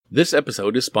This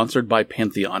episode is sponsored by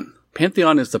Pantheon.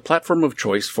 Pantheon is the platform of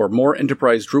choice for more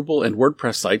enterprise Drupal and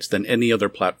WordPress sites than any other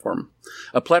platform.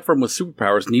 A platform with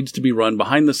superpowers needs to be run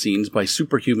behind the scenes by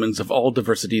superhumans of all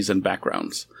diversities and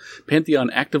backgrounds. Pantheon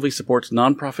actively supports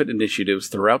nonprofit initiatives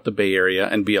throughout the Bay Area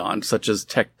and beyond, such as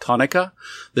Tectonica,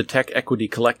 the Tech Equity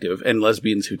Collective, and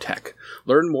Lesbians Who Tech.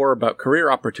 Learn more about career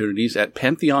opportunities at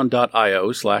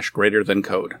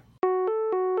pantheon.io/greaterthancode.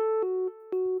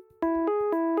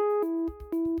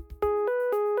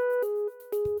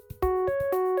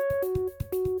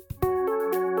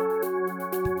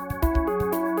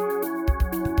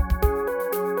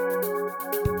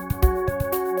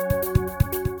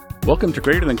 Welcome to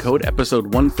Greater Than Code,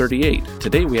 episode 138.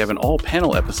 Today we have an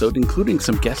all-panel episode, including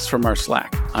some guests from our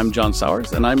Slack. I'm John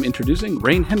Sowers, and I'm introducing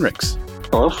Rain Henricks.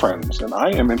 Hello, friends, and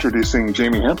I am introducing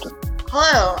Jamie Hampton.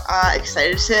 Hello,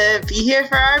 excited to be here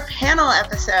for our panel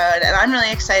episode, and I'm really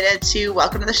excited to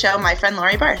welcome to the show my friend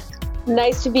Lori Barth.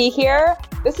 Nice to be here.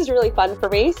 This is really fun for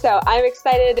me, so I'm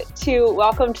excited to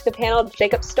welcome to the panel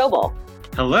Jacob Stovall.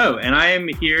 Hello, and I am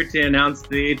here to announce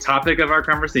the topic of our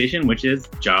conversation, which is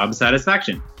job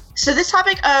satisfaction. So this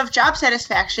topic of job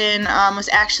satisfaction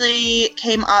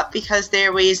came up because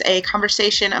there was a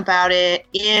conversation about it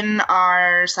in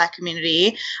our Slack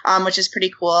community, which is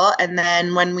pretty cool. And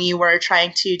then when we were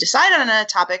trying to decide on a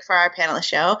topic for our panelist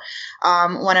show,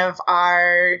 one of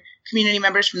our community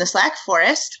members from the Slack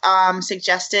Forest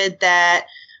suggested that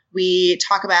we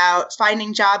talk about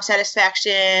finding job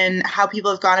satisfaction, how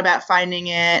people have gone about finding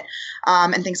it,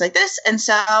 and things like this. And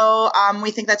so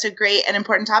we think that's a great and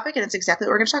important topic, and it's exactly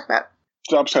what we're going to talk about.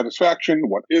 Job satisfaction,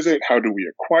 what is it? How do we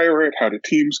acquire it? How do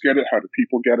teams get it? How do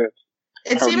people get it?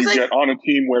 How do you get on a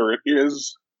team where it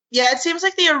is? Yeah, it seems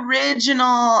like the original,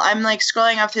 I'm like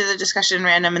scrolling up through the discussion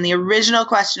random, and the original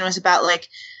question was about like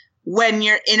when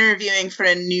you're interviewing for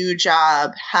a new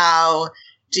job, how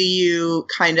do you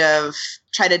kind of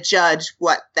try to judge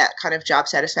what that kind of job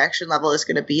satisfaction level is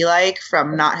going to be like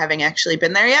from not having actually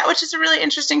been there yet, which is a really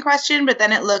interesting question. But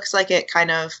then it looks like it kind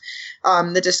of,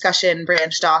 the discussion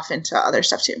branched off into other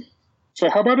stuff too. So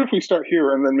how about if we start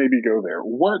here and then maybe go there?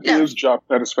 What is job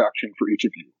satisfaction for each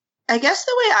of you? I guess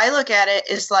the way I look at it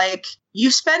is like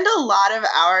you spend a lot of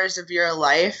hours of your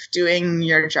life doing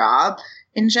your job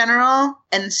in general.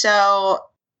 And so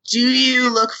do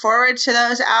you look forward to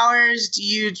those hours? Do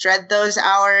you dread those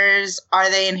hours? Are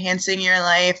they enhancing your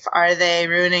life? Are they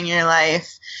ruining your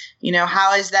life? You know,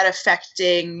 how is that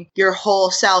affecting your whole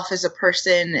self as a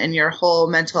person and your whole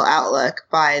mental outlook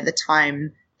by the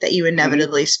time that you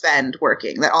inevitably spend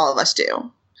working, that all of us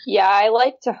do? Yeah, I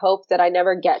like to hope that I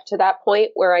never get to that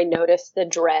point where I notice the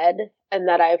dread and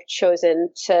that I've chosen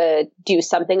to do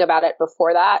something about it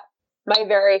before that. My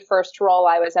very first role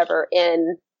I was ever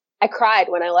in, I cried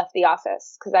when I left the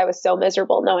office because I was so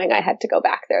miserable knowing I had to go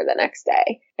back there the next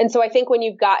day. And so I think when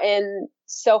you've gotten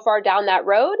so far down that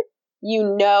road, you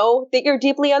know that you're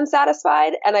deeply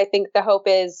unsatisfied. And I think the hope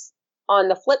is on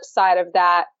the flip side of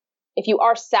that, if you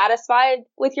are satisfied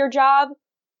with your job,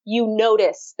 you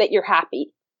notice that you're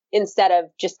happy instead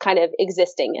of just kind of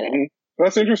existing in it.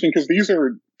 That's interesting because these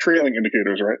are trailing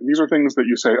indicators, right? These are things that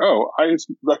you say, oh, I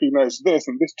recognize this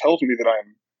and this tells me that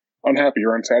I'm unhappy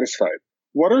or unsatisfied.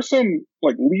 What are some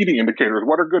like leading indicators?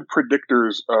 What are good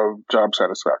predictors of job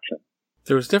satisfaction?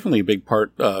 There was definitely a big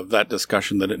part of that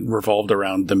discussion that it revolved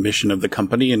around the mission of the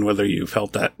company and whether you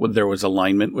felt that there was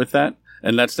alignment with that.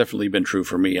 And that's definitely been true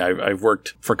for me. I've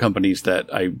worked for companies that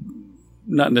I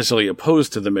not necessarily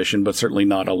opposed to the mission, but certainly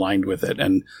not aligned with it.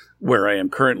 And where I am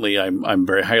currently, I'm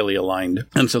very highly aligned.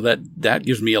 And so that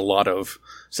gives me a lot of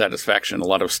satisfaction, a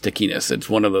lot of stickiness. It's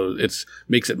one of those, it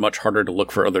makes it much harder to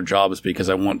look for other jobs because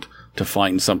I want to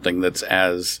find something that's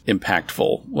as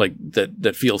impactful, like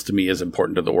that feels to me as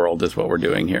important to the world as what we're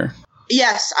doing here.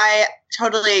 Yes, I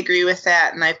totally agree with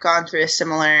that. And I've gone through a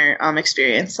similar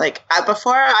experience. Like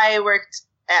before I worked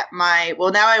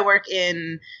now I work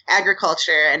in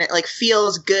agriculture, and it like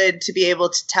feels good to be able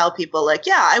to tell people like,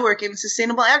 yeah, I work in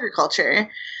sustainable agriculture.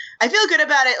 I feel good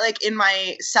about it like in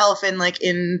myself and like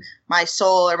in my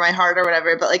soul or my heart or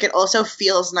whatever, but like it also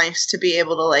feels nice to be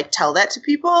able to like tell that to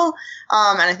people.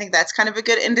 And I think that's kind of a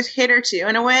good indicator too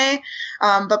in a way.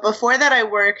 But before that I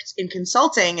worked in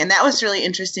consulting, and that was really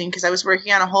interesting because I was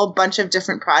working on a whole bunch of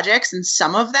different projects, and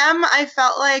some of them I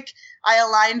felt like I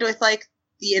aligned with like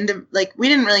the end of like, we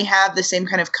didn't really have the same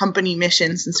kind of company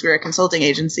mission since we were a consulting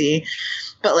agency,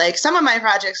 but like some of my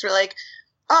projects were like,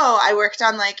 oh, I worked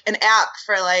on like an app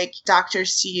for like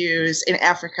doctors to use in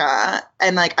Africa.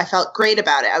 And like, I felt great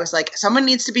about it. I was like, someone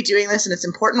needs to be doing this and it's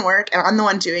important work. And I'm the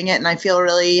one doing it. And I feel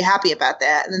really happy about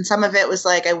that. And then some of it was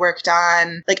like, I worked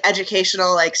on like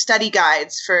educational, like study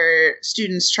guides for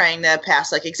students trying to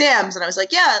pass like exams. And I was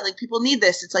like, yeah, like people need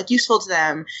this. It's like useful to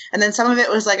them. And then some of it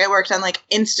was like, I worked on like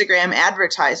Instagram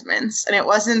advertisements. And it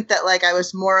wasn't that like I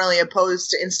was morally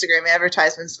opposed to Instagram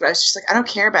advertisements, but I was just like, I don't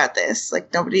care about this.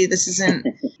 Like nobody, this isn't.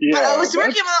 Yeah, but I was working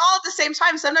on it all at the same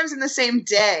time, sometimes in the same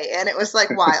day, and it was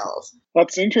like wild.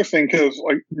 That's interesting because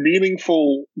like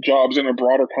meaningful jobs in a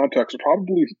broader context are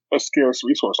probably a scarce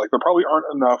resource. Like there probably aren't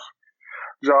enough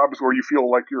jobs where you feel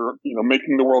like you're,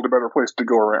 making the world a better place to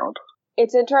go around.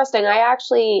 It's interesting. I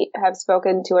actually have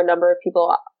spoken to a number of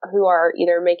people who are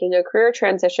either making a career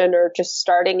transition or just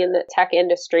starting in the tech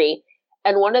industry.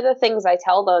 And one of the things I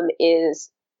tell them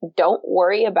is, don't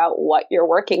worry about what you're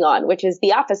working on, which is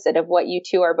the opposite of what you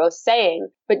two are both saying.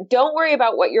 But don't worry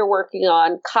about what you're working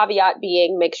on, caveat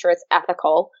being make sure it's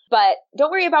ethical. But don't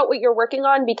worry about what you're working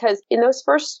on, because in those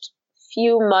first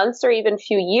few months or even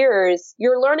few years,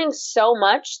 you're learning so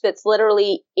much that's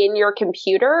literally in your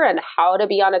computer, and how to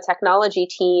be on a technology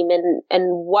team,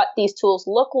 and what these tools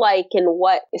look like, and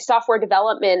what software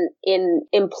development in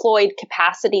employed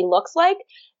capacity looks like,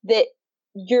 that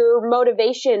your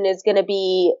motivation is going to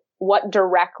be what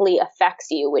directly affects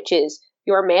you, which is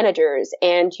your managers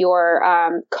and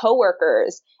your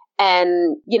coworkers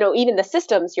and, even the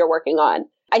systems you're working on.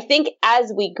 I think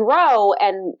as we grow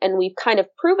and we've kind of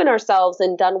proven ourselves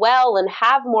and done well and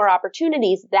have more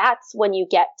opportunities, that's when you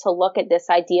get to look at this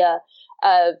idea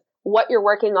of what you're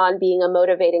working on being a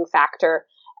motivating factor.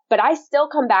 But I still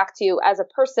come back to, as a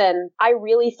person, I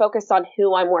really focus on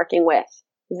who I'm working with.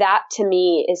 That to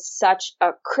me is such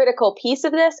a critical piece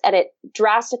of this, and it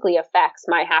drastically affects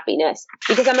my happiness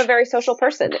because I'm a very social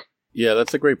person. Yeah,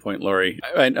 that's a great point, Laurie.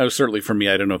 I certainly for me,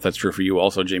 I don't know if that's true for you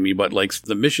also, Jamie, but like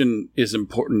the mission is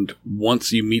important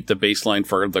once you meet the baseline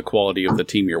for the quality of the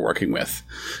team you're working with.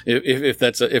 If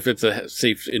it's a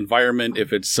safe environment,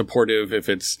 if it's supportive, if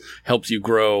it's helps you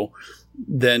grow,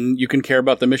 then you can care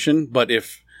about the mission. But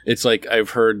if it's like,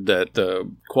 I've heard that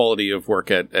the quality of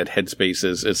work at Headspace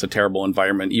is a terrible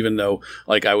environment, even though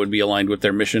like I would be aligned with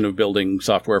their mission of building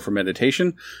software for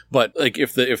meditation. But like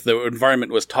if the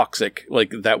environment was toxic,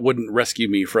 like that wouldn't rescue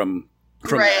me from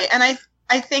right. that. And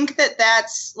I think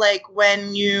that's like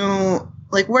when you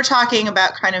like, we're talking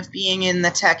about kind of being in the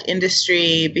tech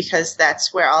industry because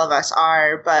that's where all of us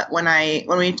are. But when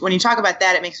you talk about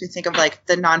that, it makes me think of like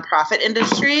the nonprofit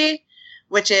industry,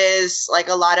 which is like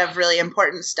a lot of really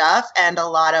important stuff and a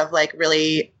lot of like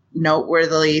really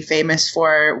noteworthily famous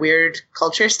for weird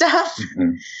culture stuff.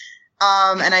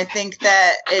 Mm-hmm. And I think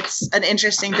that it's an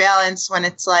interesting balance when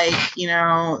it's like,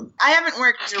 I haven't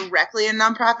worked directly in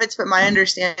nonprofits, but my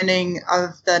understanding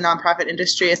of the nonprofit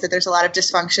industry is that there's a lot of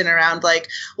dysfunction around like,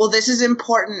 well, this is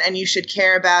important and you should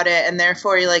care about it. And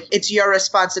therefore, it's your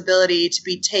responsibility to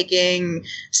be taking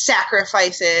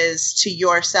sacrifices to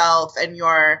yourself and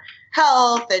your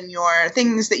health and your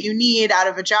things that you need out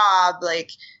of a job, like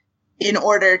in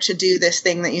order to do this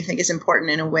thing that you think is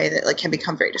important in a way that like can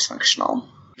become very dysfunctional.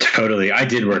 Totally. I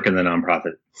did work in the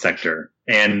nonprofit sector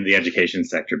and the education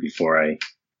sector before I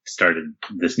started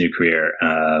this new career.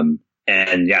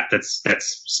 And yeah, that's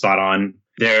spot on.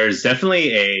 There's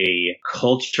definitely a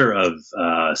culture of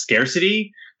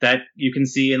scarcity that you can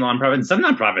see in nonprofits. Some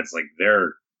nonprofits, like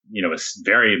they're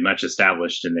very much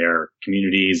established in their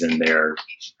communities and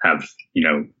have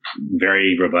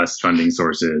very robust funding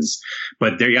sources.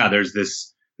 But there's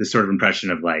this sort of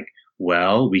impression of like,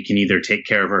 well, we can either take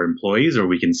care of our employees or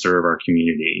we can serve our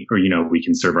community, or we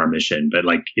can serve our mission. But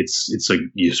like it's like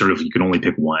you can only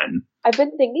pick one. I've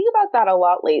been thinking about that a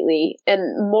lot lately,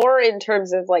 and more in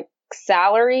terms of like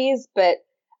salaries. But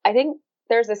I think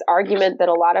there's this argument that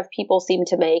a lot of people seem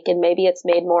to make, and maybe it's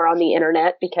made more on the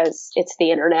internet because it's the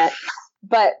internet.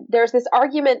 But there's this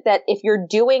argument that if you're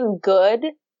doing good,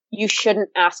 you shouldn't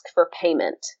ask for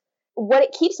payment. What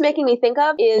it keeps making me think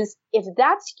of is, if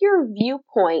that's your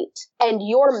viewpoint and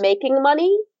you're making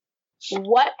money,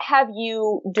 what have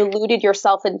you deluded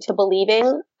yourself into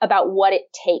believing about what it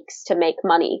takes to make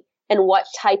money and what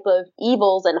type of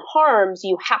evils and harms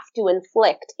you have to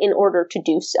inflict in order to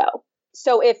do so?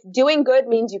 So if doing good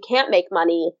means you can't make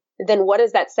money, then what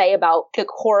does that say about the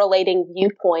correlating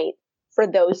viewpoint for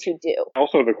those who do?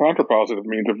 Also, the contrapositive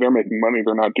means if they're making money,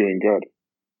 they're not doing good.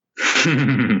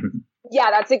 Yeah,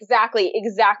 that's exactly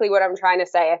what I'm trying to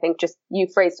say. I think just you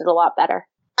phrased it a lot better.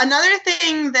 Another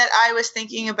thing that I was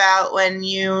thinking about when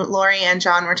you, Lori, and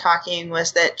John were talking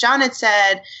was that John had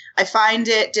said, I find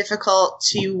it difficult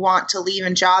to want to leave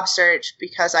in job search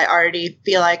because I already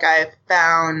feel like I've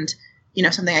found,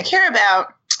 something I care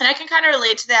about. And I can kind of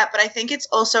relate to that, but I think it's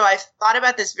also, I've thought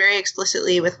about this very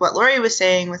explicitly with what Lori was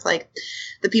saying with like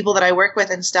the people that I work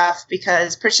with and stuff,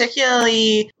 because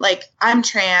particularly like I'm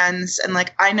trans and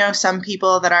like I know some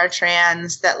people that are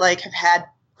trans that like have had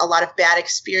a lot of bad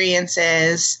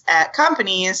experiences at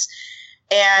companies.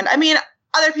 And I mean,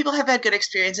 other people have had good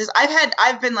experiences.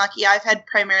 I've been lucky. I've had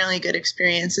primarily good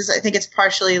experiences. I think it's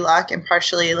partially luck and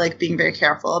partially like being very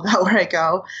careful about where I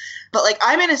go. But like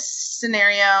I'm in a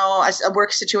scenario, a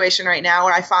work situation right now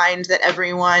where I find that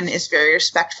everyone is very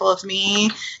respectful of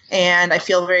me and I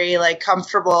feel very like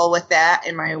comfortable with that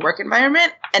in my work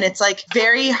environment. And it's like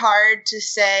very hard to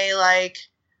say like,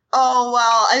 oh,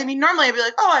 well, I mean, normally I'd be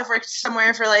like, oh, I've worked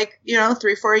somewhere for like,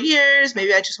 3-4 years.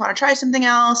 Maybe I just want to try something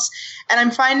else. And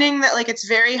I'm finding that like it's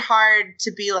very hard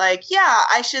to be like, yeah,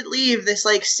 I should leave this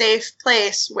like safe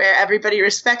place where everybody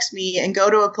respects me and go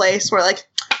to a place where like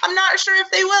I'm not sure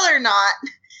if they will or not.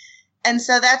 And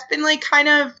so that's been like kind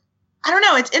of, I don't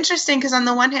know, it's interesting because on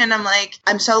the one hand, I'm like,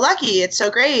 I'm so lucky. It's so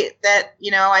great that,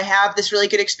 I have this really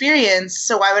good experience.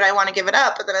 So why would I want to give it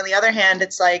up? But then on the other hand,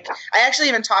 it's like, I actually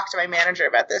even talked to my manager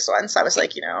about this once. I was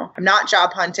like, I'm not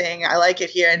job hunting. I like it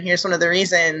here. And here's one of the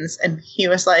reasons. And he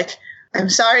was like, I'm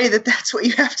sorry that that's what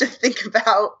you have to think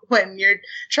about when you're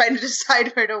trying to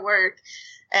decide where to work.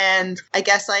 And I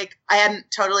guess like I hadn't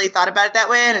totally thought about it that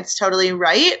way and it's totally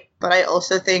right. But I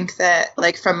also think that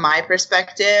like from my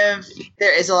perspective,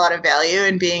 there is a lot of value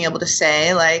in being able to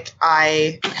say like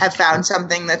I have found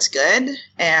something that's good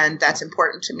and that's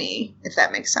important to me, if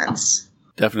that makes sense.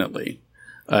 Definitely.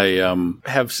 I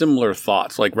have similar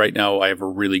thoughts. Like right now, I have a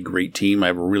really great team. I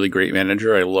have a really great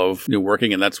manager. I love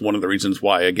working. And that's one of the reasons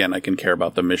why, again, I can care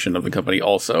about the mission of the company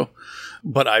also.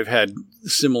 But I've had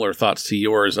similar thoughts to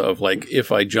yours of like,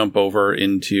 if I jump over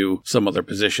into some other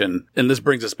position, and this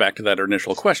brings us back to that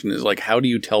initial question is like, how do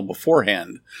you tell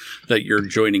beforehand that you're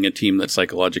joining a team that's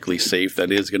psychologically safe,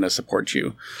 that is going to support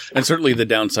you? And certainly the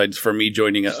downsides for me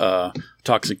joining a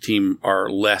toxic team are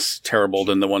less terrible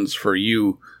than the ones for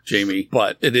you, Jamie,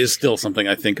 but it is still something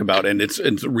I think about, and it's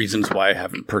reasons why I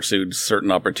haven't pursued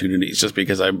certain opportunities, just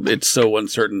because it's so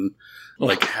uncertain,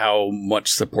 like how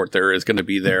much support there is going to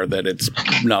be there that it's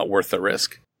not worth the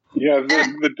risk. Yeah,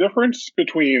 the difference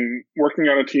between working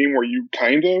on a team where you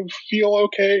kind of feel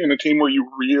okay and a team where you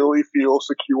really feel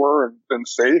secure and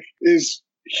safe is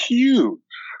huge.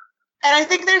 And I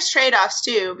think there's trade-offs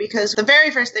too, because the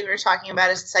very first thing we were talking about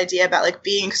is this idea about like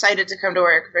being excited to come to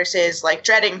work versus like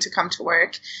dreading to come to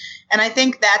work. And I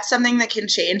think that's something that can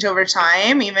change over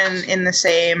time, even in the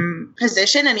same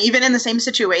position and even in the same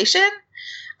situation.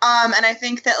 And I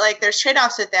think that like there's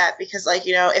trade-offs with that because like,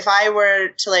 if I were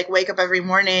to like wake up every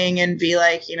morning and be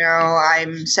like,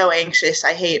 I'm so anxious,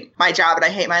 I hate my job and I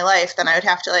hate my life, then I would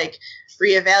have to like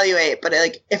reevaluate. But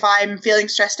like if I'm feeling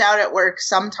stressed out at work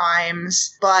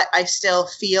sometimes, but I still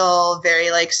feel very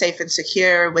like safe and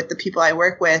secure with the people I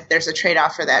work with, there's a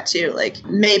trade-off for that too. Like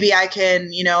maybe I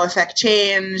can, affect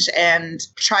change and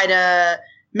try to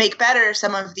make better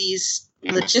some of these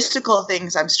logistical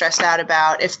things I'm stressed out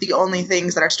about if the only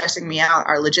things that are stressing me out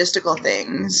are logistical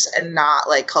things and not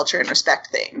like culture and respect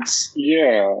things.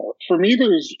 Yeah. For me,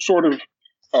 there's sort of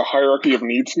a hierarchy of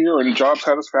needs here, and job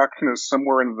satisfaction is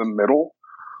somewhere in the middle,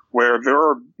 where there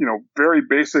are, very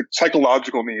basic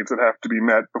psychological needs that have to be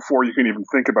met before you can even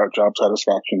think about job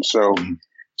satisfaction. So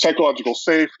psychological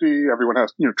safety, everyone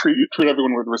has, treat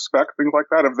everyone with respect, things like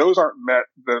that. If those aren't met,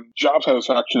 then job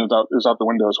satisfaction is out the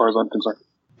window as far as I'm concerned.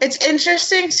 It's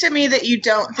interesting to me that you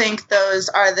don't think those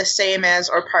are the same as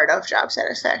or part of job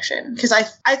satisfaction. Because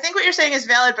I think what you're saying is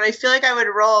valid, but I feel like I would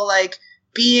roll like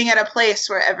being at a place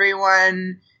where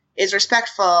everyone is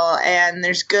respectful and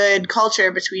there's good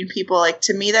culture between people. Like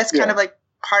to me, that's kind of like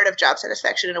part of job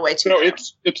satisfaction in a way too. No,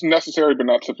 it's necessary but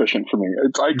not sufficient for me.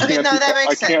 That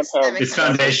makes sense. It's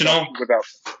foundational without.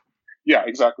 Yeah,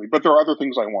 exactly. But there are other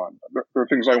things I want. There are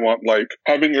things I want, like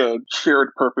having a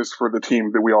shared purpose for the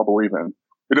team that we all believe in.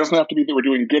 It doesn't have to be that we're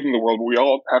doing good in the world, but we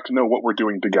all have to know what we're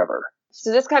doing together.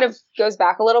 So this kind of goes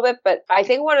back a little bit, but I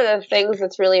think one of the things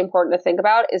that's really important to think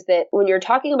about is that when you're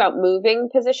talking about moving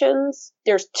positions,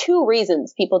 there's two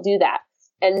reasons people do that.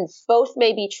 And both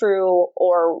may be true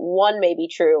or one may be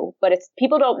true, but it's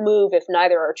people don't move if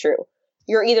neither are true.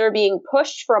 You're either being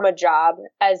pushed from a job,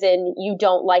 as in you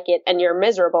don't like it and you're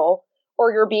miserable,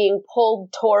 or you're being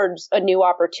pulled towards a new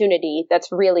opportunity that's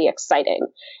really exciting.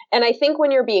 And I think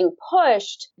when you're being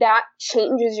pushed, that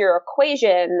changes your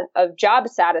equation of job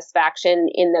satisfaction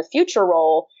in the future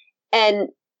role. And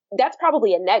that's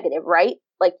probably a negative, right?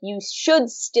 Like, you should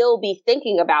still be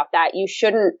thinking about that. You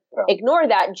shouldn't ignore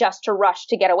that just to rush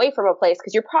to get away from a place,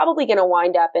 because you're probably going to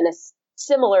wind up in a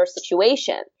similar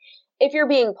situation. If you're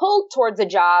being pulled towards a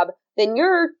job, then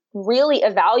you're really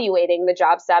evaluating the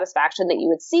job satisfaction that you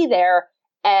would see there.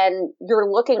 And you're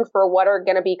looking for what are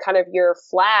going to be kind of your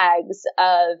flags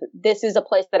of, this is a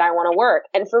place that I want to work.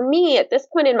 And for me, at this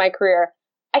point in my career,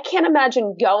 I can't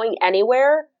imagine going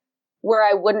anywhere where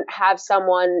I wouldn't have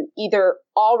someone either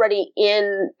already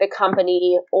in the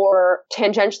company or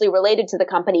tangentially related to the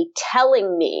company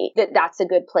telling me that that's a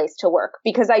good place to work,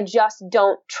 because I just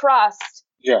don't trust,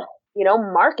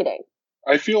 marketing.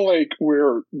 I feel like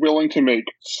we're willing to make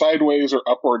sideways or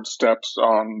upward steps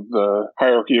on the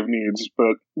hierarchy of needs,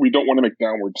 but we don't want to make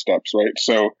downward steps, right?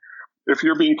 So if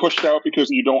you're being pushed out because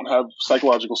you don't have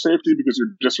psychological safety, because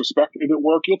you're disrespected at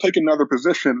work, you'll take another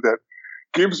position that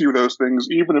gives you those things,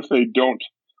 even if they don't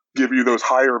give you those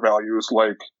higher values,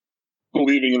 like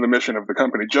believing in the mission of the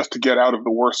company, just to get out of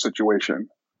the worst situation.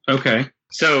 Okay.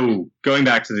 So going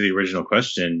back to the original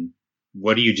question,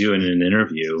 what do you do in an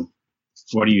interview?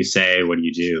 What do you say? What do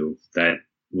you do that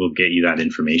will get you that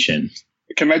information?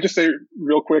 Can I just say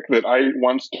real quick that I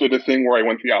once did a thing where I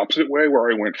went the opposite way,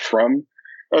 where I went from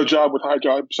a job with high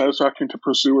job satisfaction to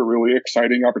pursue a really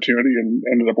exciting opportunity, and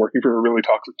ended up working for a really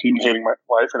toxic team, hating my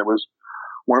life. And it was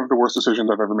one of the worst decisions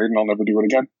I've ever made, and I'll never do it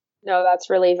again. No, that's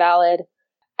really valid.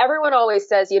 Everyone always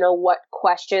says, what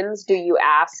questions do you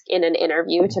ask in an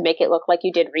interview to make it look like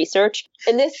you did research?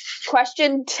 And this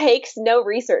question takes no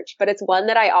research, but it's one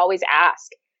that I always ask.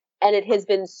 And it has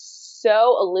been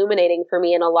so illuminating for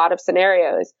me in a lot of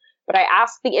scenarios. But I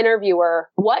ask the interviewer,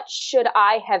 what should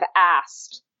I have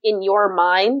asked in your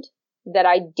mind that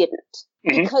I didn't?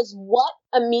 Mm-hmm. Because what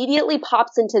immediately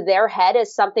pops into their head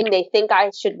as something they think I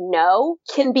should know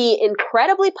can be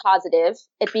incredibly positive.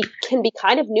 Can be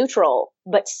kind of neutral,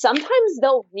 but sometimes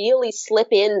they'll really slip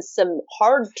in some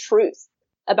hard truth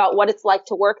about what it's like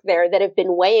to work there that have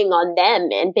been weighing on them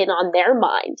and been on their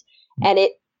mind. And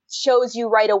it shows you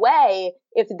right away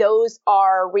if those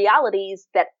are realities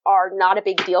that are not a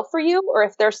big deal for you, or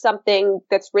if there's something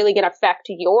that's really going to affect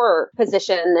your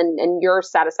position and your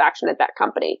satisfaction at that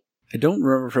company. I don't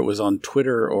remember if it was on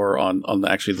Twitter or on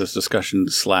actually this discussion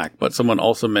Slack, but someone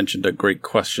also mentioned a great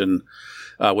question,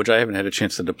 which I haven't had a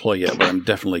chance to deploy yet, but I'm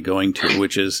definitely going to,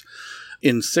 which is,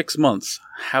 in 6 months,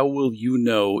 how will you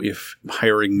know if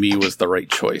hiring me was the right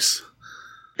choice?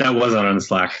 That wasn't on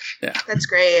Slack. Yeah. That's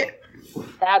great.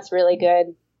 That's really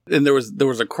good. And there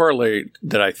was a corollary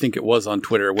that I think it was on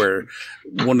Twitter, where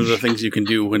one of the things you can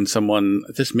do when someone,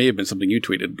 this may have been something you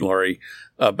tweeted, Laurie,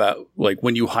 about, like,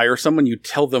 when you hire someone, you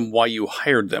tell them why you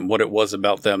hired them, what it was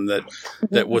about them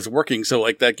that was working. So,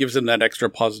 like, that gives them that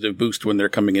extra positive boost when they're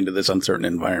coming into this uncertain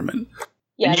environment.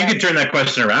 Yeah, and you could turn that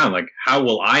question around, like, how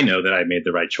will I know that I made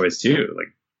the right choice too? Like,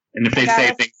 and if they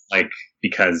say things like,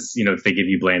 because, if they give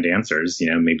you bland answers,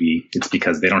 maybe it's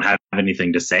because they don't have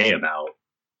anything to say about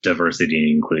diversity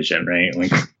and inclusion, right?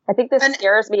 Like, I think this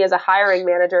scares me as a hiring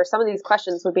manager. Some of these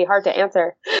questions would be hard to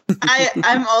answer.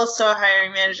 I'm also a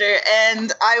hiring manager,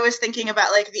 and I was thinking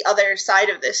about, like, the other side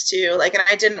of this too. Like, and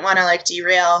I didn't want to, like,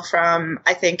 derail from,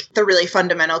 I think, the really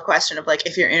fundamental question of, like,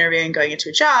 if you're interviewing going into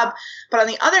a job. But on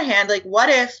the other hand, like, what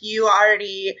if you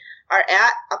already are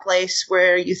at a place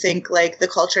where you think, like, the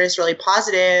culture is really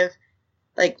positive?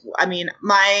 Like, I mean,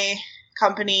 my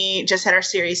company just had our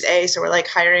Series A, so we're, like,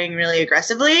 hiring really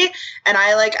aggressively, and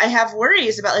I have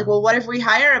worries about, like, well, what if we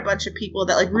hire a bunch of people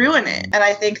that, like, ruin it? And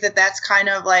I think that that's kind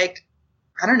of, like,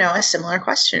 I don't know, a similar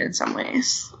question in some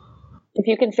ways. If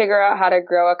you can figure out how to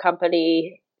grow a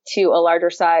company to a larger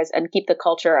size and keep the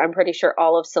culture, I'm pretty sure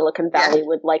all of Silicon Valley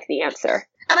would like the answer.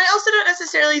 And I also don't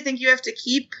necessarily think you have to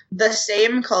keep the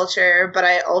same culture, but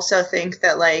I also think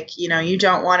that, like, you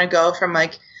don't want to go from,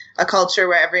 like, a culture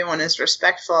where everyone is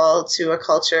respectful to a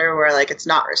culture where, like, it's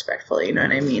not respectful. You know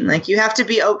what I mean? Like, you have to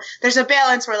be, there's a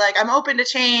balance where, like, I'm open to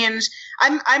change.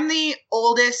 I'm the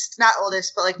not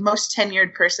oldest, but, like, most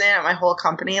tenured person at my whole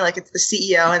company. Like, it's the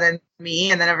CEO and then me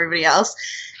and then everybody else.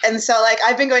 And so, like,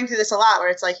 I've been going through this a lot where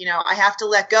it's like, I have to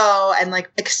let go and,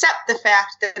 like, accept the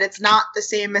fact that it's not the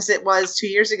same as it was 2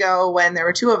 years ago when there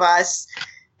were two of us.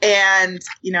 And,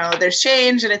 there's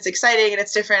change and it's exciting and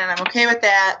it's different and I'm okay with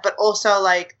that. But also,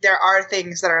 like, there are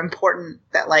things that are important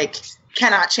that, like,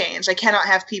 cannot change. I cannot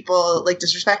have people, like,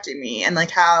 disrespecting me. And,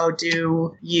 like, how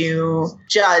do you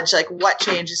judge, like, what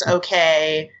change is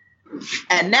okay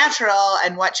and natural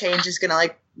and what change is going to,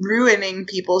 like, ruining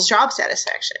people's job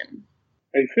satisfaction.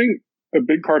 I think a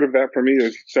big part of that for me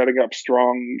is setting up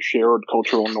strong shared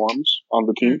cultural norms on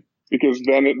the team, because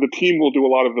then the team will do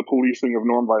a lot of the policing of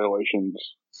norm violations.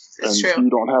 That's and true. you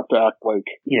don't have to act like,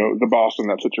 the boss in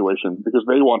that situation, because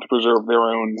they want to preserve their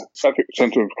own sense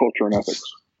of culture and ethics.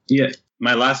 Yeah.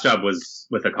 My last job was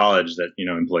with a college that,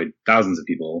 employed thousands of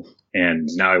people. And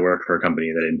now I work for a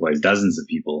company that employs dozens of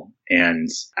people. And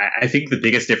I think the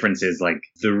biggest difference is like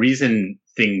the reason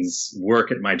things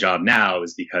work at my job now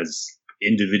is because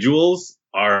individuals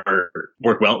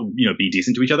work well, be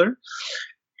decent to each other.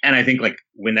 And I think like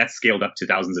when that's scaled up to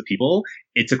thousands of people,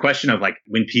 it's a question of like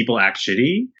when people act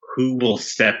shitty, who will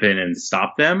step in and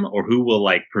stop them, or who will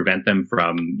like prevent them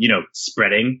from,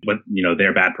 spreading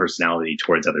their bad personality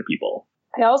towards other people.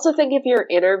 I also think if you're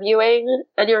interviewing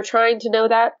and you're trying to know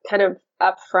that kind of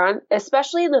up front,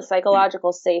 especially in the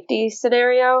psychological safety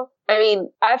scenario, I mean,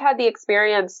 I've had the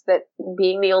experience that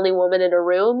being the only woman in a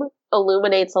room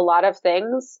illuminates a lot of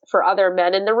things for other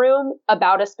men in the room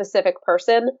about a specific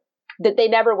person that they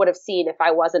never would have seen if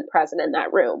I wasn't present in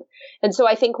that room. And so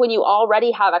I think when you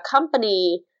already have a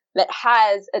company that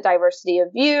has a diversity of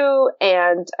view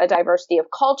and a diversity of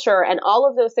culture, and all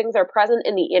of those things are present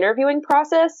in the interviewing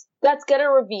process, that's going to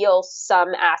reveal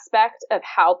some aspect of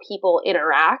how people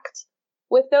interact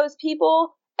with those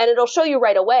people. And it'll show you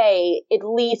right away, at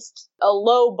least a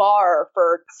low bar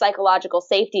for psychological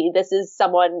safety. This is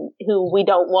someone who we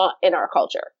don't want in our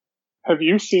culture. Have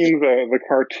you seen the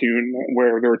cartoon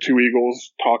where there are two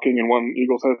eagles talking and one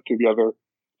eagle says to the other,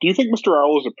 "Do you think Mr.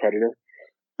 Owl is a predator?"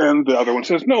 And the other one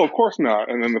says, "No, of course not."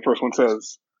 And then the first one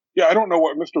says, "Yeah, I don't know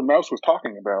what Mr. Mouse was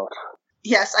talking about."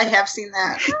 Yes, I have seen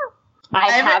that. I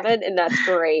haven't, and that's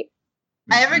great.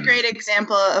 I have a great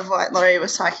example of what Lori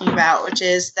was talking about, which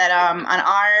is that on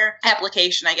our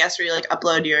application, I guess, where you like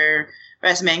upload your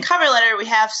resume and cover letter, we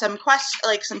have some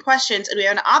questions, and we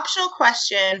have an optional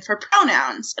question for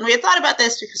pronouns. And we had thought about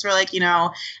this because we're like,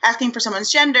 asking for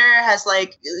someone's gender has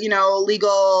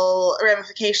legal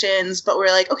ramifications, but we're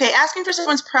like, okay, asking for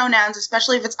someone's pronouns,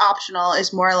 especially if it's optional,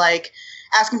 is more like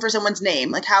asking for someone's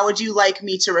name. Like, how would you like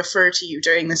me to refer to you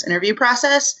during this interview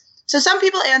process? So some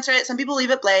people answer it, some people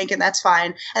leave it blank, and that's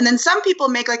fine. And then some people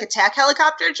make like attack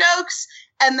helicopter jokes.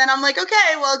 And then I'm like,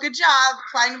 okay, well, good job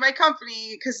applying to my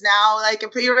company, because now I can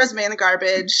put your resume in the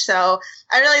garbage. So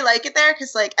I really like it there,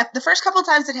 because like the first couple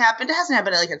times it happened, it hasn't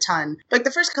happened like a ton. But like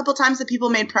the first couple times that people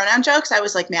made pronoun jokes, I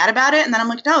was like mad about it. And then I'm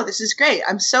like, no, this is great.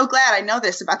 I'm so glad I know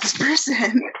this about this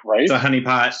person. Right? It's a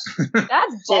honeypot.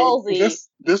 That's ballsy. So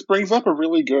this brings up a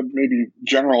really good, maybe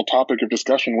general topic of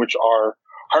discussion, which are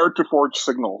hard to forge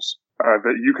signals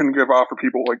that you can give off, or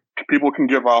people can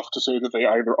give off to say that they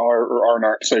either are or are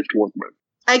not safe to work with.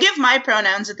 I give my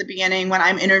pronouns at the beginning when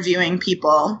I'm interviewing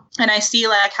people, and I see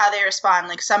like how they respond.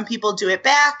 Like some people do it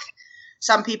back.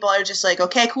 Some people are just like,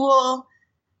 okay, cool.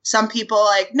 Some people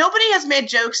like, nobody has made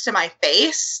jokes to my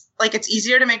face. Like it's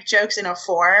easier to make jokes in a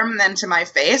form than to my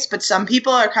face, but some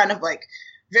people are kind of like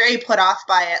very put off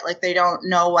by it. Like they don't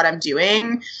know what I'm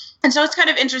doing. And so it's kind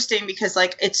of interesting because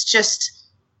like, it's just,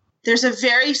 there's a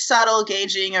very subtle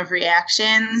gauging of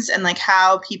reactions and like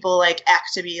how people like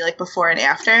act to be like before and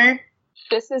after.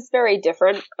 This is very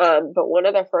different, but one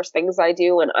of the first things I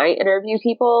do when I interview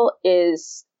people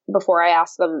is, before I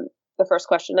ask them the first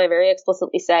question, I very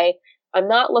explicitly say, I'm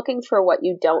not looking for what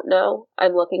you don't know.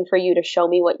 I'm looking for you to show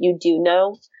me what you do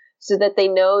know, so that they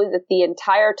know that the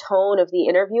entire tone of the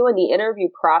interview and the interview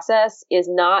process is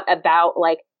not about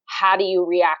like, how do you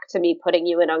react to me putting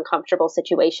you in uncomfortable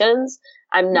situations?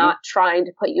 I'm not trying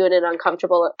to put you in an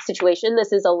uncomfortable situation.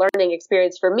 This is a learning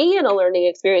experience for me and a learning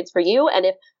experience for you. And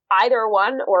if either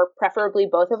one, or preferably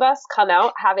both of us, come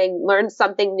out having learned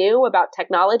something new about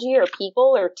technology or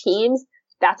people or teams,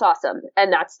 that's awesome.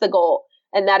 And that's the goal.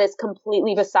 And that is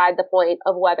completely beside the point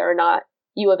of whether or not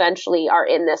you eventually are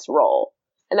in this role.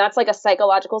 And that's like a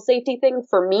psychological safety thing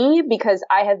for me, because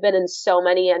I have been in so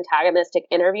many antagonistic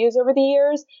interviews over the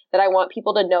years that I want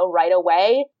people to know right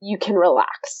away, you can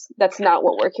relax. That's not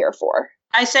what we're here for.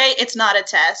 I say it's not a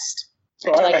test.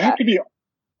 So I have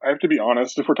to be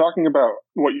honest. If we're talking about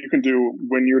what you can do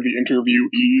when you're the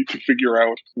interviewee to figure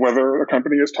out whether a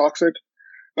company is toxic,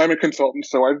 I'm a consultant,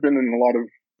 so I've been in a lot of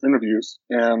interviews,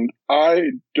 and I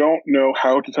don't know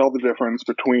how to tell the difference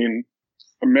between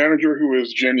a manager who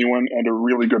is genuine and a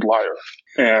really good liar.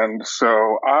 And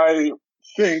so I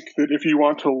think that if you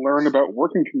want to learn about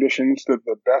working conditions, that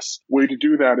the best way to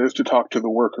do that is to talk to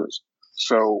the workers.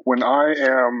 So when I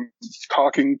am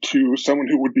talking to someone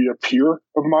who would be a peer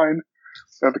of mine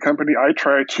at the company, I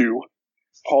try to,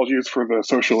 apologies for the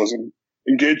socialism,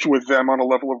 engage with them on a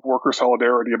level of worker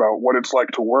solidarity about what it's like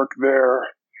to work there,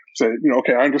 say,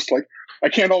 okay, I'm just like, I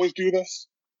can't always do this.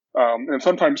 And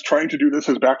sometimes trying to do this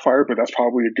has backfired, but that's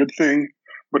probably a good thing.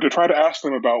 But to try to ask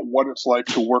them about what it's like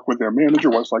to work with their manager,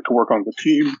 what it's like to work on the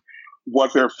team,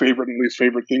 what their favorite and least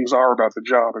favorite things are about the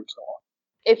job, and so on.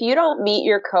 If you don't meet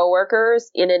your coworkers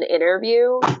in an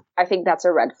interview, I think that's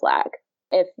a red flag.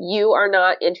 If you are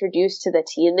not introduced to the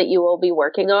team that you will be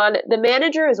working on, the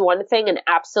manager is one thing, and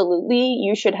absolutely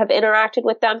you should have interacted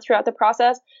with them throughout the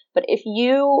process. But if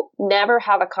you never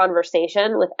have a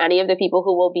conversation with any of the people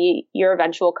who will be your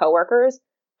eventual coworkers,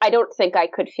 I don't think I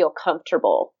could feel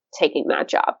comfortable taking that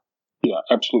job. Yeah,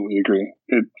 absolutely agree.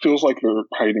 It feels like they're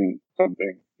hiding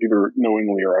something, either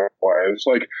knowingly or otherwise.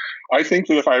 Like, I think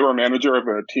that if I were a manager of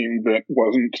a team that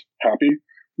wasn't happy,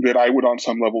 that I would on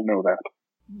some level know that.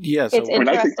 Yeah, so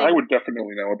I think I would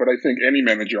definitely know it, but I think any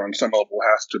manager on some level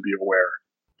has to be aware.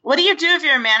 What do you do if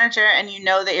you're a manager and you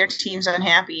know that your team's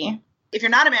unhappy? If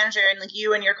you're not a manager and like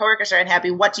you and your coworkers are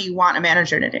unhappy, what do you want a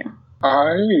manager to do?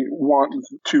 I want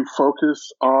to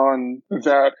focus on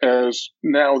that as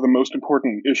now the most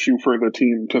important issue for the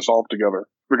team to solve together,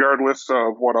 regardless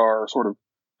of what our sort of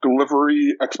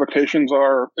delivery expectations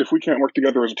are. If we can't work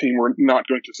together as a team, we're not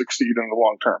going to succeed in the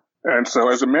long term. And so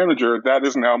as a manager, that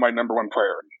is now my number one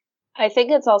priority. I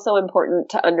think it's also important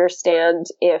to understand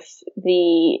if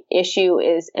the issue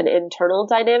is an internal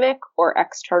dynamic or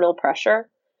external pressure.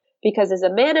 Because as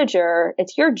a manager,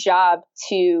 it's your job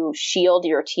to shield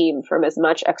your team from as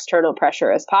much external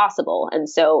pressure as possible. And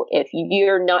so if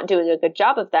you're not doing a good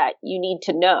job of that, you need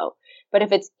to know. But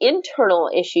if it's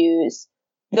internal issues,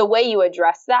 the way you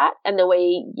address that and the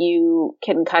way you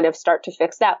can kind of start to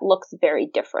fix that looks very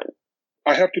different.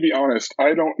 I have to be honest,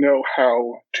 I don't know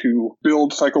how to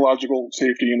build psychological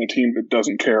safety in a team that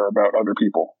doesn't care about other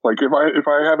people. Like if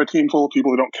I have a team full of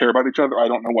people who don't care about each other, I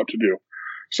don't know what to do.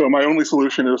 So my only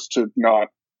solution is to not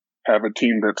have a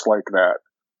team that's like that.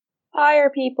 Hire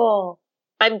people.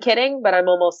 I'm kidding, but I'm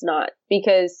almost not.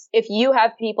 Because if you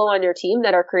have people on your team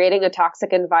that are creating a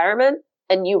toxic environment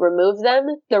and you remove them,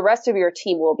 the rest of your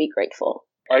team will be grateful.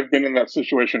 I've been in that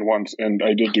situation once, and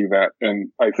I did do that, and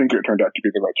I think it turned out to be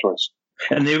the right choice.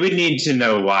 And they would need to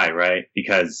know why, right?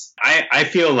 Because I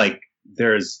feel like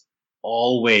there's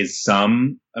always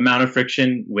some amount of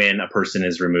friction when a person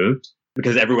is removed.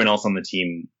 Because everyone else on the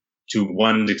team, to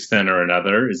one extent or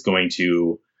another, is going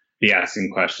to be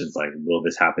asking questions like, will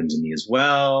this happen to me as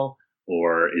well?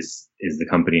 Or is the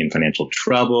company in financial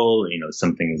trouble?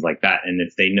 Some things like that. And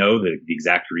if they know the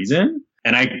exact reason,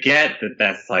 and I get that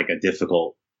that's like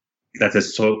that's a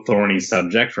so thorny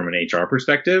subject from an HR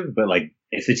perspective, but like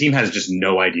if the team has just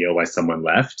no idea why someone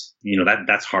left,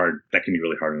 that's hard. That can be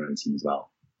really hard on the team as well.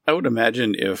 I would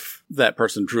imagine if that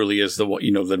person truly is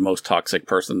the most toxic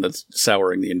person that's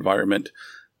souring the environment,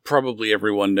 probably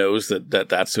everyone knows that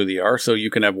that's who they are. So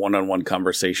you can have one-on-one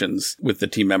conversations with the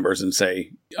team members and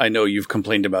say, I know you've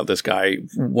complained about this guy.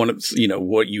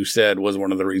 What you said was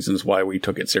one of the reasons why we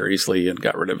took it seriously and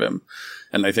got rid of him.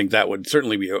 And I think that would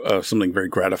certainly be something very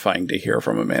gratifying to hear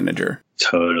from a manager.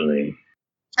 Totally.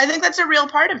 I think that's a real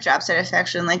part of job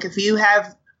satisfaction. Like if you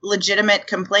have legitimate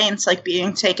complaints, like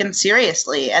being taken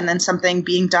seriously and then something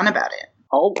being done about it.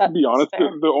 I'll be honest,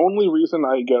 the only reason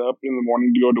I get up in the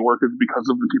morning to go to work is because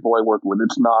of the people I work with.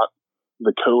 It's not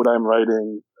the code I'm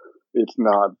writing. It's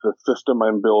not the system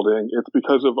I'm building. It's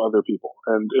because of other people.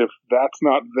 And if that's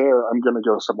not there, I'm going to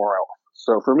go somewhere else.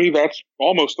 So for me, that's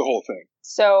almost the whole thing.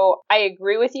 So I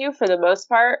agree with you for the most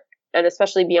part, and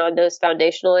especially beyond those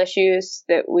foundational issues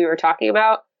that we were talking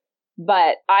about.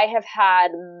 But I have had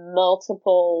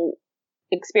multiple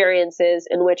experiences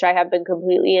in which I have been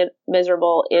completely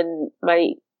miserable in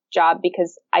my job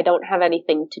because I don't have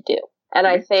anything to do. And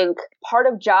I think part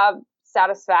of job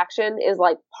satisfaction is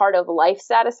like part of life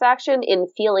satisfaction in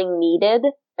feeling needed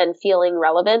and feeling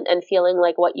relevant and feeling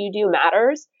like what you do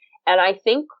matters. And I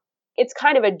think it's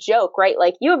kind of a joke, right?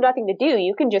 Like you have nothing to do.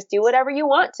 You can just do whatever you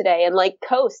want today and like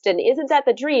coast. And isn't that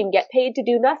the dream? Get paid to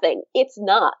do nothing. It's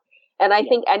not. And I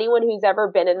think anyone who's ever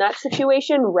been in that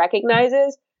situation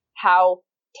recognizes how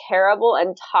terrible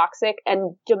and toxic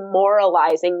and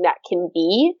demoralizing that can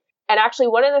be. And actually,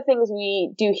 one of the things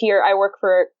we do here, I work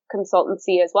for a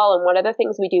consultancy as well. And one of the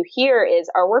things we do here is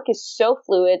our work is so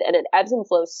fluid and it ebbs and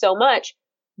flows so much.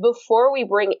 Before we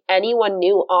bring anyone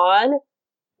new on,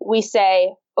 we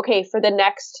say, okay, for the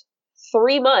next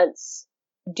 3 months,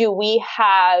 do we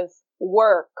have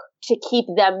work to keep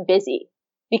them busy?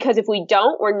 Because if we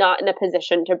don't, we're not in a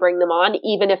position to bring them on,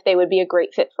 even if they would be a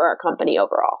great fit for our company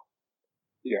overall.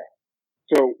 Yeah.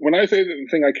 So when I say that the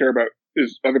thing I care about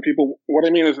is other people, what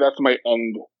I mean is that's my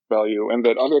end value, and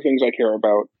that other things I care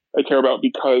about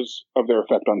because of their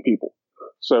effect on people.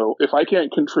 So if I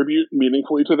can't contribute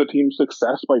meaningfully to the team's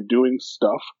success by doing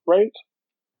stuff right,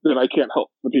 then I can't help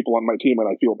the people on my team and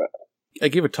I feel bad. I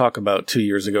gave a talk about 2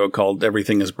 years ago called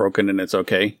Everything is Broken and It's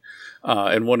Okay.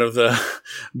 And one of the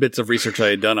bits of research I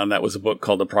had done on that was a book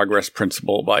called The Progress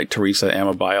Principle by Teresa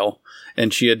Amabile.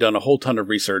 And she had done a whole ton of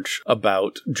research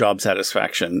about job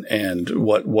satisfaction and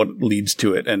what leads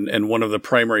to it. And one of the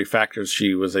primary factors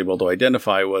she was able to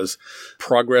identify was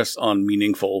progress on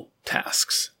meaningful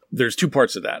tasks. There's two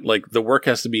parts of that. Like, the work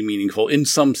has to be meaningful in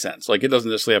some sense. Like, it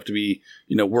doesn't necessarily have to be,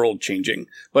 world changing,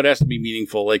 but it has to be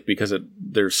meaningful, like, because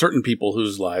there's certain people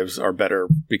whose lives are better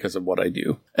because of what I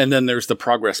do. And then there's the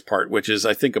progress part, which is,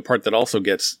 I think, a part that also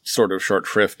gets sort of short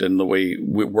shrift in the way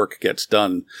work gets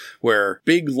done, where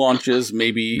big launches,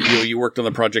 maybe, you worked on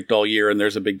the project all year and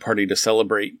there's a big party to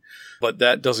celebrate, but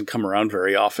that doesn't come around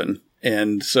very often.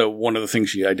 And so one of the things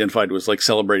she identified was like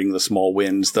celebrating the small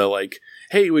wins, the like,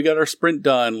 hey, we got our sprint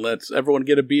done. Let's everyone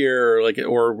get a beer,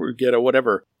 or get a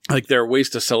whatever. Like, there are ways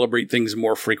to celebrate things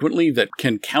more frequently that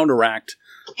can counteract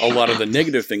a lot of the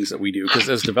negative things that we do. Because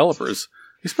as developers,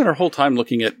 we spend our whole time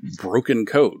looking at broken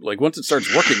code. Like, once it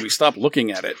starts working, we stop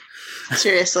looking at it.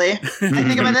 Seriously. I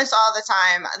think about this all the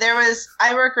time.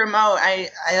 I work remote.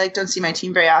 I don't see my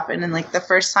team very often. And like the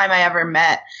first time I ever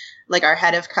met like our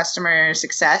head of customer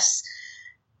success,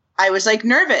 I was like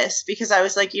nervous because I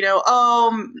was like,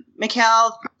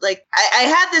 Mikhail, like I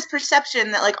had this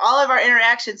perception that like all of our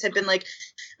interactions had been like,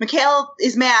 Mikhail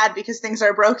is mad because things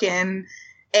are broken.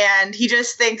 And he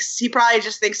probably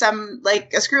just thinks I'm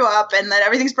like a screw up and that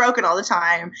everything's broken all the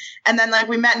time. And then like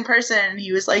we met in person and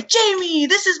he was like, Jamie,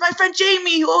 this is my friend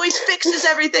Jamie who always fixes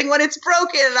everything when it's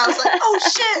broken. And I was like, oh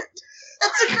shit,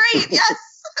 that's a great, yes.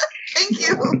 Thank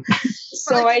you.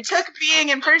 So I took being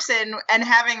in person and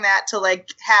having that to like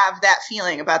have that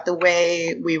feeling about the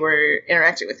way we were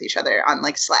interacting with each other on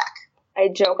like Slack. I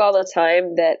joke all the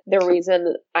time that the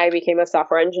reason I became a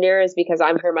software engineer is because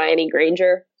I'm Hermione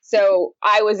Granger. So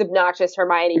I was obnoxious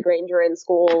Hermione Granger in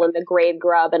school and the grade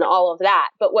grub and all of that.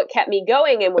 But what kept me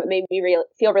going and what made me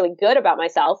feel really good about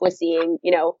myself was seeing,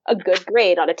 a good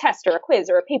grade on a test or a quiz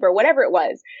or a paper, whatever it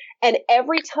was. And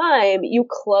every time you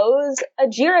close a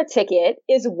Jira ticket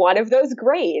is one of those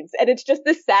grades. And it's just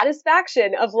the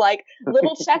satisfaction of like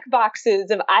little check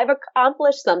boxes of I've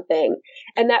accomplished something.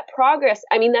 And that progress,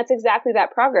 that's exactly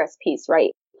that progress piece,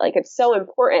 right? Like, it's so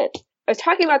important. I was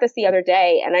talking about this the other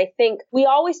day, and I think we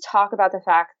always talk about the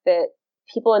fact that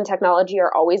people in technology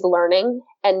are always learning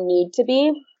and need to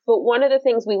be. But one of the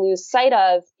things we lose sight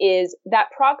of is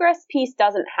that progress piece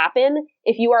doesn't happen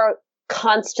if you are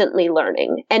constantly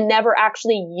learning and never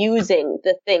actually using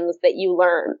the things that you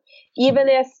learn. Even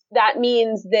if that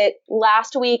means that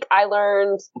last week I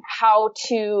learned how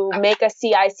to make a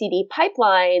CI/CD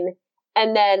pipeline,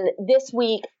 and then this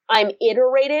week I'm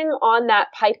iterating on that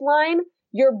pipeline.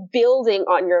 You're building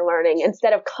on your learning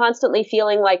instead of constantly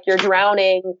feeling like you're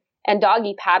drowning and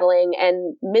doggy paddling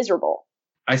and miserable.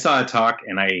 I saw a talk,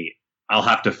 and I'll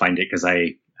have to find it because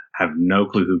I have no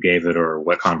clue who gave it or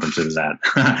what conference it was at.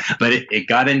 But it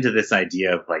got into this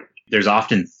idea of like, there's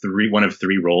often one of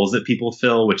three roles that people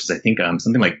fill, which is I think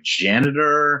something like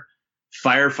janitor,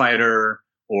 firefighter,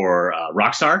 or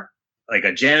rock star. Like,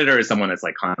 a janitor is someone that's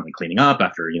like constantly cleaning up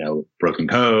after, broken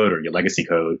code or your legacy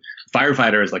code.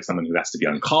 Firefighter is like someone who has to be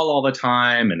on call all the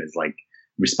time and is like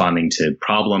responding to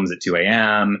problems at 2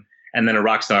 a.m. And then a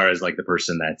rock star is like the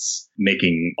person that's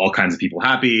making all kinds of people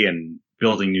happy and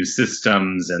building new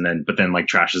systems but then like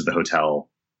trashes the hotel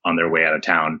on their way out of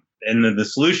town. And the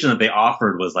solution that they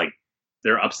offered was like,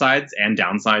 there are upsides and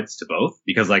downsides to both,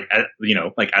 because like,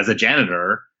 like as a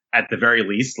janitor, at the very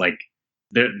least, like,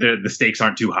 the stakes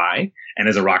aren't too high. And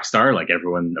as a rock star, like,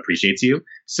 everyone appreciates you.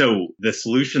 So the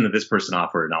solution that this person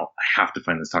offered, and I have to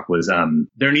find this talk, was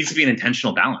there needs to be an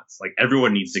intentional balance. Like,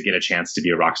 everyone needs to get a chance to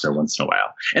be a rock star once in a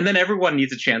while. And then everyone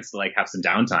needs a chance to like have some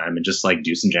downtime and just like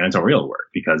do some janitorial work,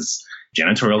 because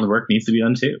janitorial work needs to be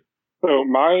done too. So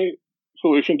my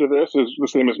solution to this is the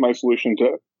same as my solution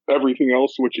to everything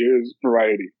else, which is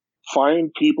variety. Find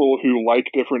people who like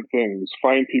different things.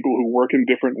 Find people who work in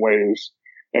different ways,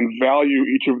 and value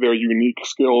each of their unique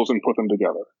skills and put them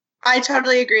together. I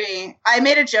totally agree. I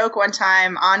made a joke one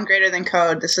time on Greater Than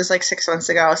Code. This was like 6 months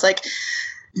ago. I was like,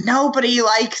 nobody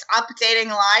likes updating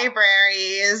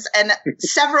libraries. And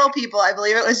several people, I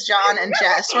believe it was John and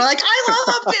Jess, were like, I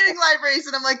love updating libraries.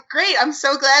 And I'm like, great, I'm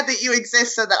so glad that you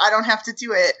exist so that I don't have to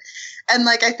do it. And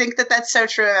like, I think that that's so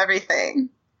true of everything.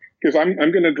 Because I'm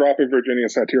going to drop a Virginia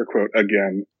Satir quote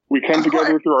again. We come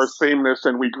together through our sameness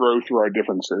and we grow through our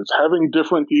differences. Having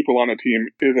different people on a team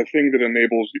is a thing that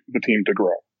enables the team to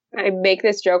grow. I make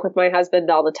this joke with my husband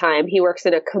all the time. He works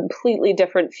in a completely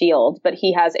different field, but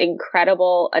he has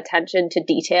incredible attention to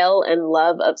detail and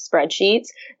love of spreadsheets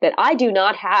that I do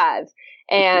not have.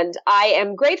 And I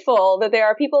am grateful that there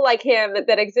are people like him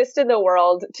that exist in the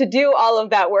world to do all of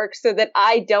that work so that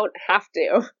I don't have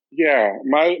to. Yeah,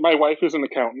 my wife is an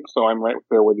accountant, so I'm right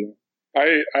there with you.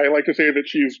 I like to say that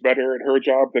she's better at her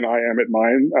job than I am at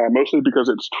mine, mostly because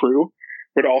it's true,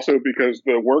 but also because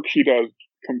the work she does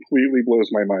completely blows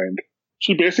my mind.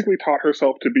 She basically taught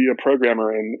herself to be a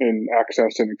programmer in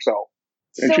Access and Excel,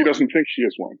 and she doesn't think she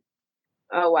is one.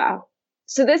 Oh, wow.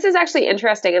 So this is actually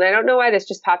interesting, and I don't know why this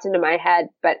just popped into my head,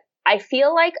 but I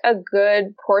feel like a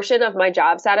good portion of my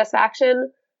job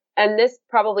satisfaction, and this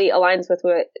probably aligns with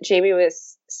what Jamie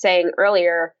was saying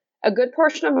earlier, a good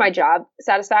portion of my job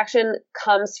satisfaction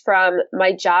comes from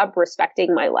my job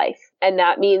respecting my life. And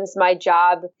that means my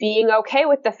job being okay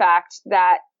with the fact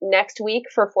that next week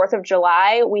for 4th of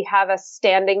July, we have a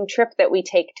standing trip that we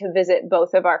take to visit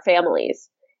both of our families.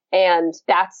 And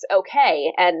that's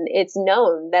okay. And it's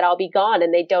known that I'll be gone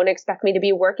and they don't expect me to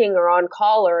be working or on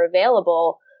call or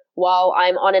available while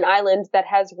I'm on an island that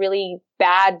has really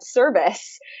bad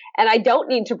service. And I don't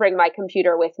need to bring my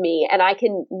computer with me, and I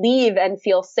can leave and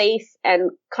feel safe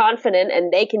and confident,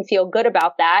 and they can feel good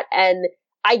about that. And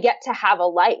I get to have a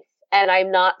life, and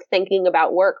I'm not thinking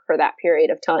about work for that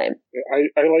period of time.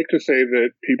 I like to say that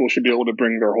people should be able to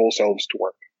bring their whole selves to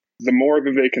work. The more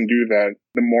that they can do that,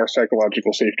 the more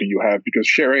psychological safety you have, because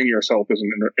sharing yourself is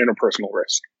an interpersonal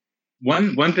risk.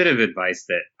 One bit of advice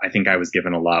that I think I was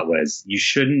given a lot was you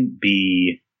shouldn't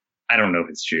be, I don't know if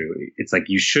it's true. It's like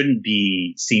you shouldn't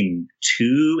seem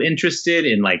too interested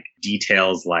in like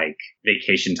details like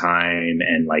vacation time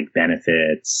and like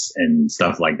benefits and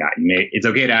stuff like that. It's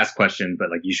okay to ask questions,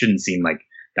 but like you shouldn't seem like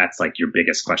that's like your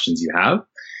biggest questions you have.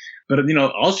 But,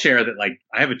 I'll share that like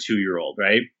I have a 2-year-old,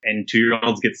 right? And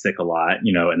 2-year-olds get sick a lot,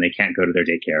 and they can't go to their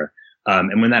daycare.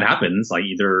 And when that happens, like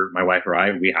either my wife or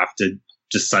I, we have to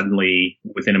just suddenly,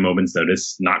 within a moment's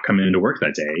notice, not come into work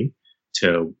that day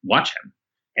to watch him.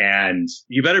 And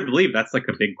you better believe that's like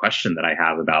a big question that I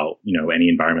have about, any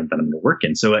environment that I'm going to work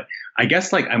in. So I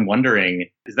guess like I'm wondering,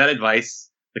 is that advice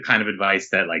the kind of advice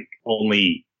that like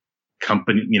only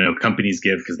companies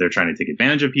give because they're trying to take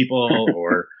advantage of people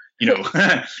or, is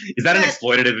that an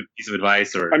exploitative piece of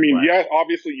advice or? I mean, yeah,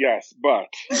 obviously yes, but.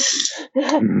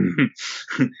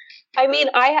 I mean,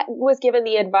 I was given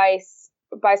the advice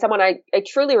by someone I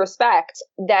truly respect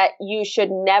that you should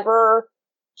never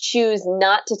choose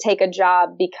not to take a job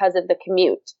because of the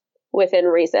commute within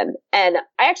reason. And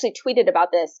I actually tweeted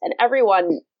about this and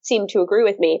everyone seemed to agree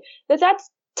with me that that's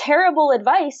terrible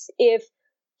advice if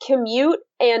commute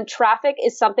and traffic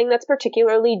is something that's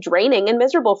particularly draining and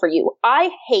miserable for you. I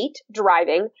hate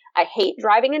driving. I hate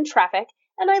driving in traffic,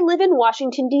 and I live in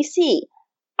Washington, D.C.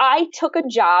 I took a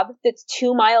job that's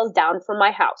 2 miles down from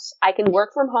my house. I can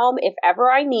work from home if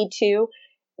ever I need to.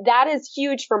 That is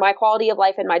huge for my quality of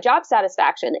life and my job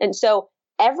satisfaction. And so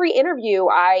every interview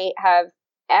I have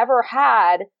ever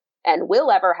had and will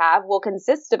ever have will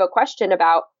consist of a question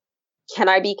about, can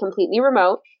I be completely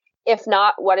remote? If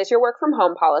not, what is your work from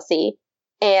home policy?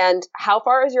 And how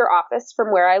far is your office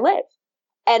from where I live?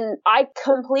 And I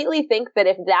completely think that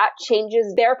if that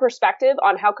changes their perspective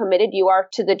on how committed you are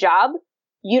to the job,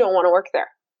 you don't want to work there.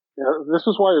 Yeah, this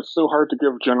is why it's so hard to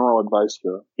give general advice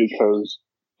here, because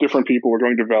different people are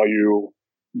going to value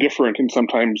different and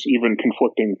sometimes even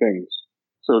conflicting things.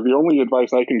 So the only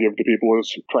advice I can give to people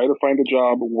is try to find a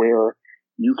job where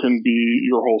you can be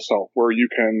your whole self, where you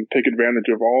can take advantage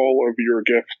of all of your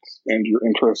gifts and your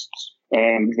interests,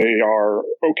 and they are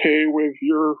okay with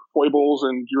your foibles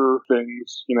and your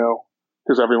things,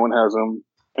 because everyone has them.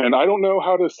 And I don't know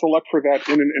how to select for that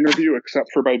in an interview except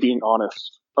for by being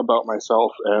honest about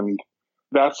myself. And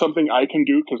that's something I can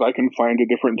do because I can find a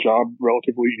different job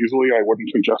relatively easily. I wouldn't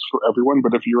suggest for everyone,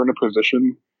 but if you're in a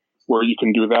position where you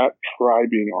can do that, try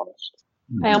being honest.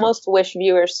 I almost wish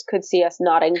viewers could see us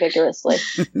nodding vigorously.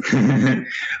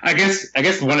 I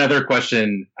guess one other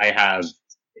question I have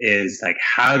is like,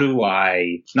 how do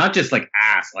I not just like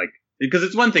ask, like, because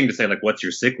it's one thing to say, like, what's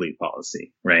your sick leave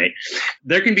policy, right?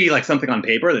 There can be like something on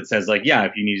paper that says like, yeah,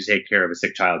 if you need to take care of a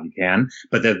sick child, you can.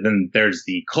 But then there's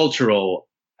the cultural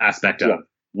aspect of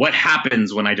what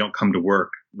happens when I don't come to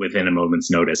work within a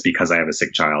moment's notice because I have a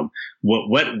sick child.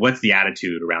 What's the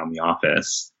attitude around the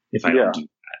office if I don't do that?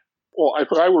 Well,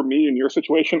 if I were me in your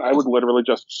situation, I would literally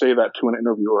just say that to an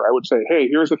interviewer. I would say, hey,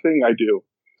 here's the thing I do.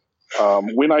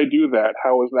 When I do that,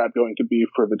 how is that going to be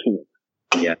for the team?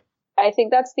 Yeah. I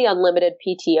think that's the unlimited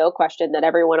PTO question that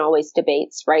everyone always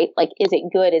debates, right? Like, is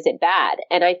it good? Is it bad?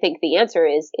 And I think the answer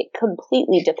is it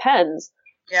completely depends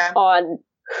on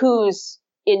who's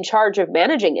in charge of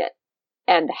managing it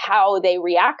and how they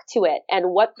react to it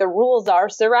and what the rules are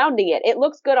surrounding it. It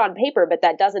looks good on paper, but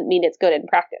that doesn't mean it's good in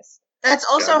practice. That's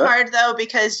also hard, though,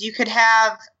 because you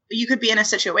could be in a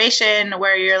situation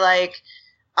where you're like,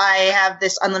 I have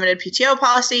this unlimited PTO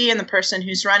policy and the person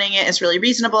who's running it is really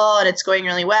reasonable and it's going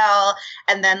really well.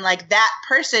 And then like that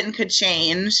person could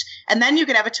change and then you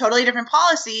could have a totally different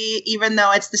policy, even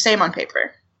though it's the same on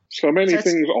paper. So many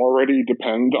things already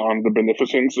depend on the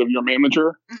beneficence of your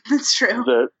manager. That's true.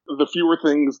 That the fewer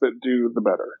things that do, the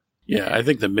better. Yeah, I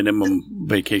think the minimum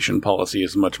vacation policy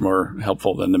is much more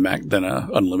helpful than a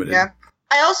unlimited. Yeah.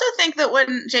 I also think that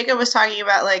when Jacob was talking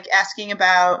about like asking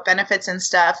about benefits and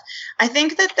stuff, I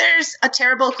think that there's a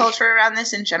terrible culture around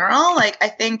this in general. Like, I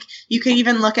think you could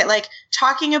even look at like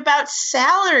talking about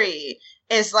salary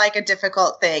is like a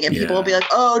difficult thing. And people will be like,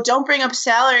 oh, don't bring up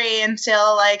salary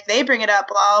until like they bring it up,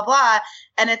 blah, blah, blah.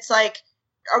 And it's like,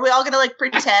 are we all going to like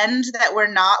pretend that we're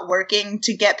not working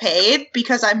to get paid?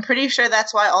 Because I'm pretty sure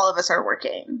that's why all of us are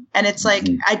working. And it's like,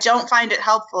 I don't find it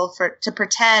helpful to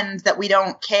pretend that we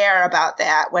don't care about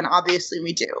that when obviously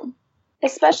we do.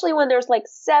 Especially when there's like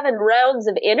 7 rounds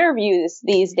of interviews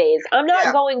these days. I'm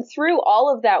not going through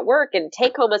all of that work and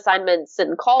take home assignments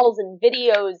and calls and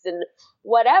videos and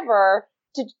whatever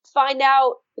to find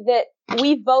out that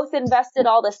we've both invested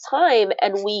all this time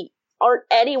and we aren't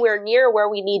anywhere near where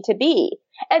we need to be.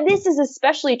 And this is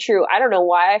especially true. I don't know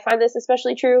why I find this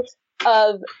especially true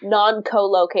of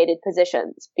non-co-located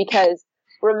positions, because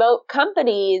remote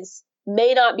companies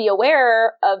may not be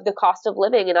aware of the cost of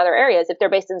living in other areas. If they're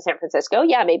based in San Francisco,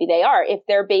 yeah, maybe they are. If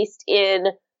they're based in,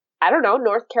 I don't know,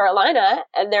 North Carolina,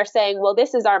 and they're saying, well,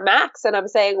 this is our max. And I'm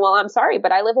saying, well, I'm sorry,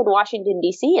 but I live in Washington,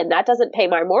 D.C., and that doesn't pay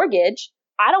my mortgage.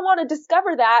 I don't want to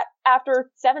discover that after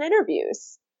 7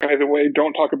 interviews. By the way,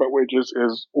 don't talk about wages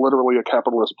is literally a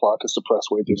capitalist plot to suppress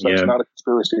wages. That's not a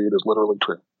conspiracy. It is literally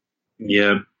true.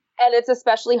 Yeah. And it's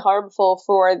especially harmful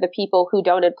for the people who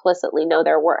don't implicitly know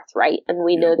their worth, right? And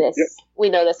we know this.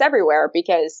 We know this everywhere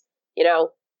because, you know,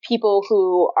 people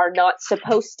who are not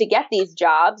supposed to get these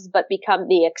jobs but become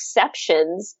the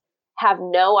exceptions have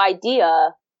no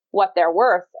idea what they're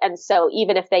worth. And so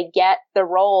even if they get the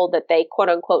role that they quote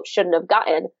unquote shouldn't have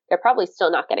gotten, they're probably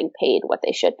still not getting paid what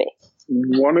they should be.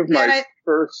 One of my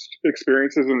first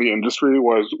experiences in the industry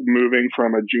was moving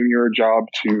from a junior job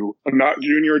to a not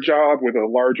junior job with a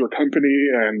larger company.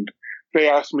 And they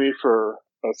asked me for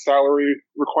a salary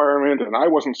requirement and I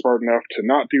wasn't smart enough to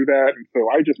not do that. And so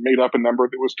I just made up a number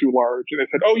that was too large. And they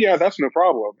said, oh yeah, that's no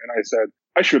problem. And I said,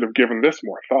 I should have given this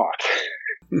more thought.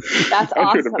 That's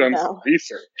I should awesome, have done some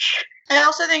research. I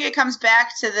also think it comes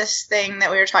back to this thing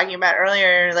that we were talking about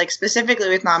earlier, like specifically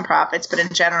with nonprofits, but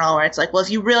in general, where it's like, well, if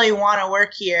you really want to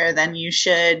work here, then you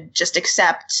should just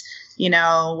accept, you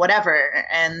know, whatever.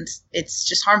 And it's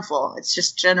just harmful. It's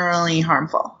just generally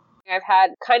harmful. I've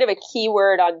had kind of a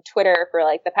keyword on Twitter for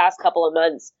like the past couple of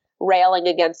months railing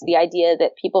against the idea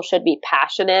that people should be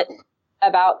passionate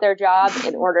about their job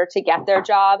in order to get their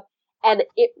job. And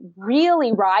it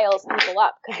really riles people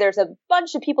up because there's a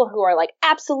bunch of people who are like,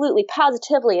 absolutely,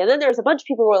 positively. And then there's a bunch of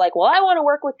people who are like, well, I want to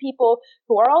work with people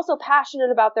who are also passionate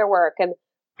about their work. And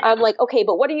I'm like, okay,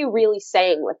 but what are you really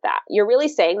saying with that? You're really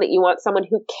saying that you want someone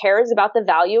who cares about the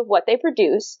value of what they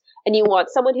produce and you want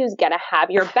someone who's going to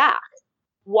have your back.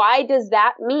 Why does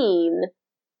that mean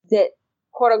that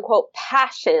quote unquote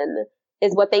passion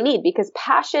is what they need? Because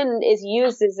passion is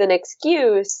used as an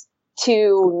excuse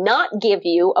to not give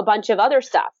you a bunch of other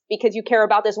stuff because you care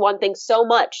about this one thing so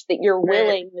much that you're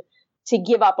willing to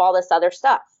give up all this other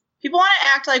stuff. People want to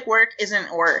act like work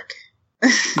isn't work.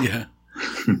 Yeah.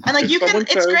 And like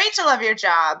it's great to love your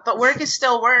job, but work is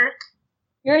still work.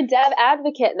 You're a dev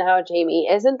advocate now, Jamie.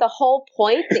 Isn't the whole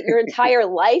point that your entire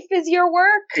life is your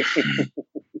work?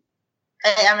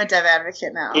 I am a dev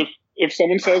advocate now. If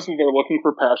someone says that they're looking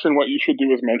for passion, what you should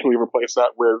do is mentally replace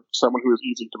that with someone who is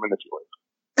easy to manipulate.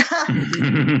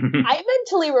 I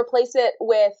mentally replace it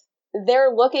with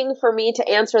they're looking for me to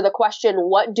answer the question,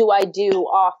 what do I do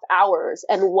off hours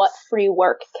and what free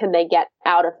work can they get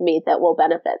out of me that will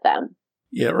benefit them?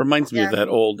 Yeah, it reminds me of that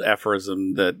old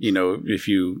aphorism that, you know, if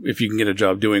you can get a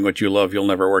job doing what you love, you'll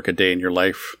never work a day in your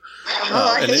life.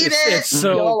 I hate it. It's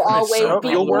so, you'll always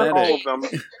be working. All of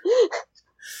them.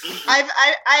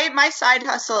 My side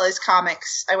hustle is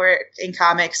comics. I work in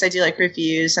comics. I do like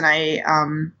reviews and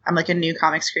I'm like a new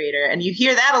comics creator. And you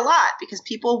hear that a lot because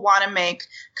people want to make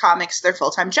comics their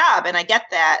full-time job. And I get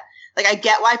that. Like, I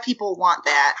get why people want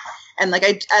that. And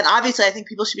obviously I think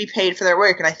people should be paid for their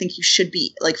work, and I think you should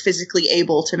be like physically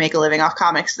able to make a living off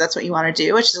comics if that's what you want to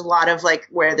do, which is a lot of like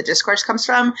where the discourse comes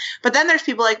from. But then there's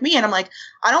people like me, and I'm like,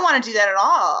 I don't want to do that at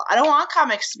all. I don't want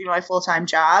comics to be my full-time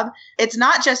job. It's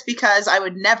not just because I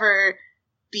would never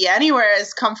be anywhere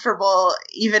as comfortable,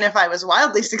 even if I was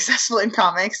wildly successful in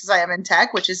comics, as I am in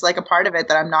tech, which is like a part of it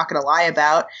that I'm not going to lie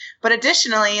about. But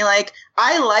additionally, like,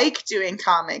 I like doing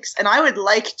comics, and I would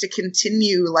like to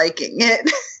continue liking it.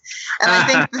 And I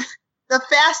think the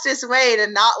fastest way to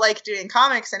not like doing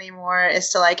comics anymore is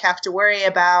to like have to worry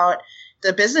about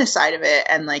the business side of it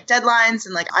and like deadlines,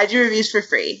 and like I do reviews for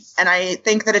free. And I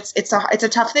think that it's a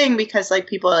tough thing because like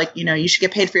people are like, you know, you should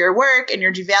get paid for your work, and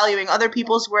you're devaluing other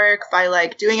people's work by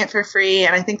like doing it for free.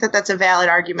 And I think that that's a valid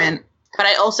argument. But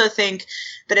I also think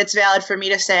that it's valid for me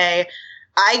to say,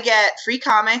 I get free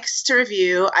comics to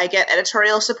review, I get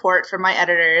editorial support from my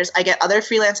editors, I get other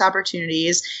freelance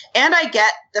opportunities, and I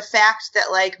get the fact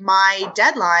that like my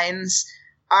deadlines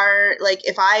are like,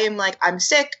 if I am like, I'm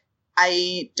sick,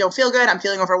 I don't feel good, I'm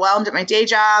feeling overwhelmed at my day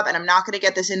job, and I'm not going to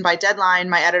get this in by deadline,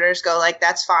 my editors go like,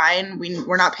 that's fine,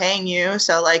 we're not paying you,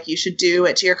 so like you should do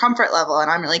it to your comfort level.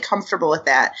 And I'm really comfortable with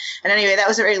that. And anyway, that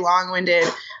was a very long-winded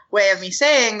way of me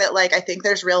saying that like I think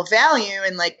there's real value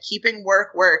in like keeping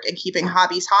work and keeping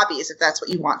hobbies if that's what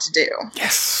you want to do.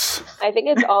 Yes. I think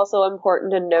it's also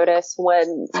important to notice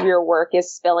when your work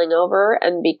is spilling over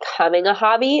and becoming a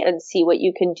hobby, and see what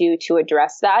you can do to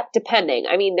address that, depending.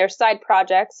 I mean, there's side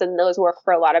projects and those work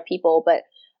for a lot of people, but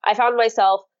I found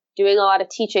myself doing a lot of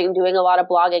teaching, doing a lot of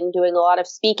blogging, doing a lot of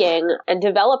speaking, and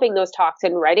developing those talks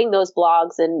and writing those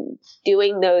blogs and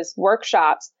doing those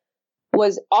workshops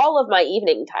was all of my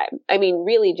evening time. I mean,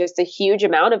 really just a huge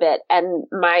amount of it. And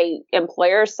my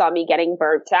employers saw me getting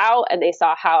burnt out, and they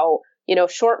saw how, you know,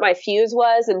 short my fuse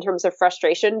was in terms of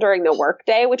frustration during the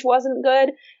workday, which wasn't good.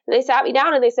 And they sat me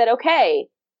down and they said, okay,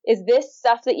 is this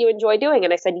stuff that you enjoy doing?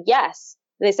 And I said, yes.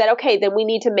 And they said, okay, then we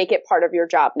need to make it part of your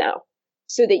job now,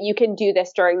 so that you can do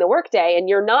this during the workday and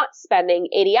you're not spending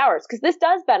 80 hours, because this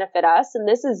does benefit us and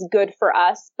this is good for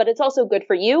us, but it's also good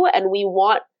for you. And we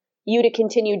want you to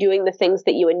continue doing the things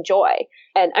that you enjoy.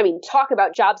 And I mean, talk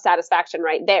about job satisfaction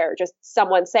right there. Just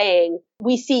someone saying,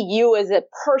 we see you as a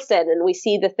person, and we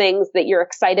see the things that you're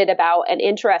excited about and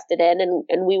interested in,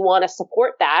 and we want to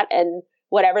support that, and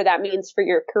whatever that means for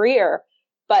your career.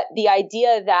 But the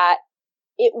idea that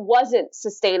it wasn't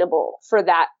sustainable for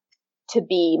that to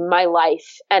be my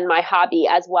life and my hobby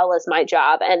as well as my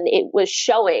job, and it was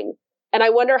showing. And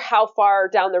I wonder how far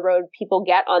down the road people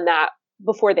get on that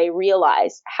before they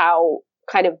realize how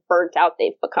kind of burnt out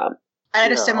they've become. I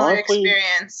had a similar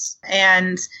experience,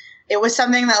 and it was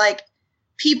something that like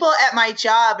people at my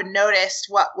job noticed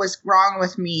what was wrong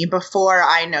with me before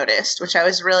I noticed, which I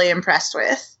was really impressed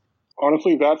with.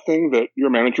 Honestly, that thing that your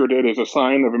manager did is a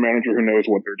sign of a manager who knows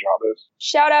what their job is.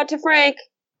 Shout out to Frank.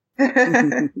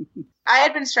 I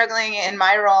had been struggling in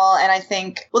my role, and I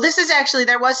think, well, this is actually,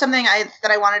 there was something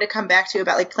that I wanted to come back to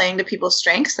about like playing to people's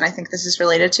strengths, and I think this is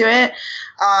related to it,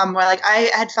 where like I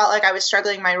had felt like I was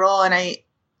struggling in my role, and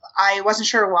I wasn't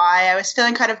sure why. I was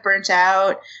feeling kind of burnt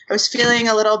out. I was feeling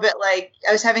a little bit like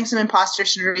I was having some imposter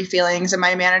syndrome feelings, and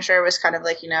my manager was kind of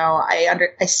like, you know,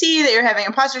 I see that you're having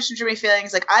imposter syndrome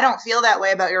feelings. Like, I don't feel that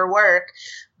way about your work,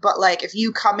 but like if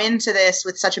you come into this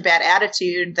with such a bad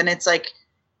attitude, then it's like,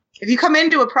 if you come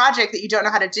into a project that you don't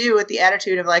know how to do with the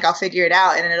attitude of like, I'll figure it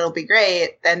out and it'll be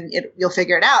great, then you'll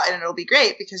figure it out and it'll be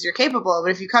great because you're capable.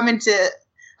 But if you come into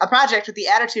a project with the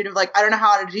attitude of like, I don't know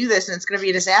how to do this and it's going to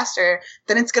be a disaster,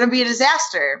 then it's going to be a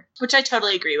disaster, which I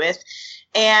totally agree with.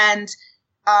 And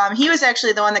he was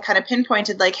actually the one that kind of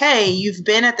pinpointed like, hey, you've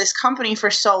been at this company for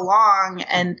so long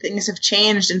and things have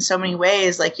changed in so many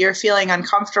ways. Like, you're feeling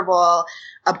uncomfortable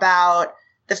about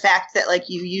the fact that like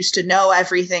you used to know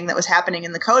everything that was happening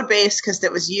in the code base because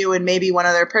that was you and maybe one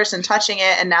other person touching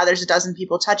it, and now there's a dozen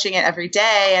people touching it every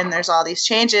day, and there's all these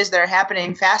changes that are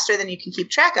happening faster than you can keep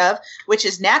track of, which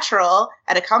is natural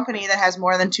at a company that has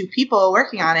more than 2 people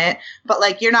working on it. But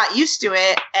like, you're not used to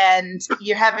it, and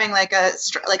you're having like a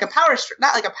power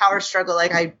not like a power struggle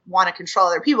like I want to control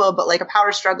other people, but like a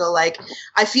power struggle like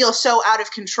I feel so out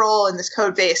of control in this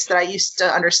code base that I used to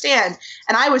understand.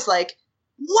 And I was like,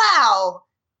 wow,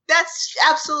 that's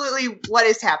absolutely what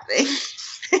is happening.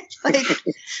 Like,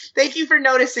 thank you for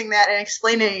noticing that and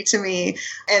explaining it to me.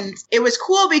 And it was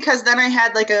cool because then I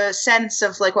had like a sense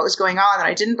of like what was going on that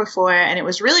I didn't before. And it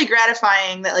was really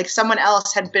gratifying that like someone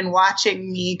else had been watching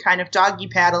me kind of doggy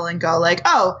paddle and go like,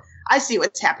 oh, I see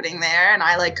what's happening there. And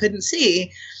I like couldn't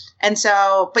see. And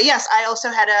so, but yes, I also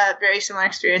had a very similar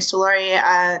experience to Lori.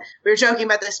 We were joking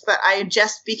about this, but I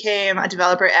just became a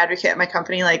developer advocate at my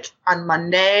company like on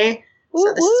Monday.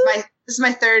 So this is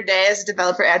my third day as a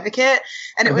developer advocate.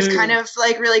 And it was kind of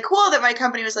like really cool that my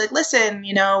company was like, listen,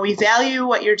 you know, we value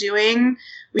what you're doing.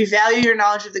 We value your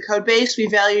knowledge of the code base. We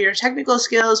value your technical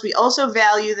skills. We also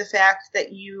value the fact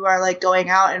that you are like going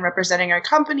out and representing our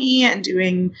company and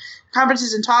doing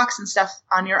conferences and talks and stuff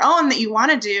on your own that you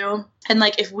want to do. And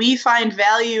like, if we find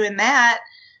value in that,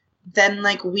 then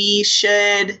like we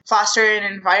should foster an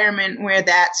environment where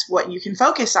that's what you can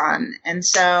focus on. And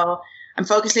so I'm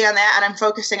focusing on that, and I'm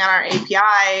focusing on our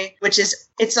API, which is,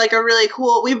 it's like a really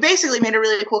cool, we basically made a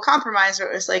really cool compromise where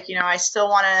it was like, you know, I still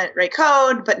want to write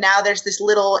code, but now there's this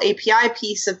little API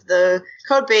piece of the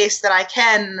code base that I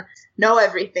can know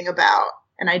everything about.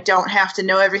 And I don't have to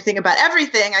know everything about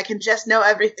everything. I can just know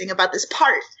everything about this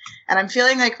part. And I'm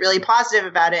feeling like really positive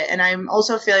about it. And I'm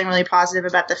also feeling really positive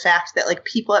about the fact that like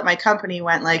people at my company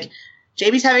went like,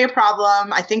 JB's having a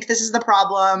problem. I think this is the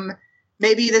problem.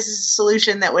 Maybe this is a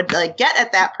solution that would like get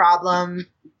at that problem.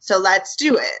 So let's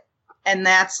do it. And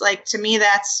that's like, to me,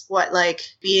 that's what like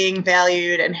being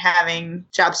valued and having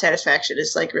job satisfaction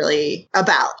is like really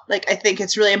about. Like, I think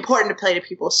it's really important to play to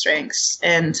people's strengths.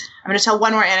 And I'm going to tell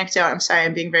one more anecdote. I'm sorry,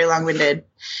 I'm being very long-winded.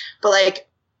 But like,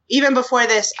 even before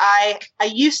this, I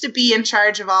used to be in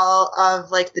charge of all of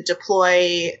like the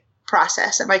deploy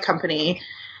process at my company.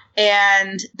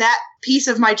 And that piece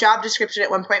of my job description at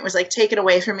one point was like taken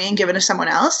away from me and given to someone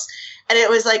else. And it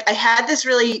was like, I had this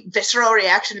really visceral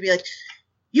reaction to be like,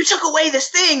 you took away this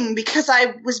thing because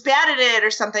I was bad at it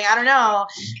or something. I don't know.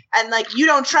 And like, you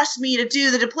don't trust me to do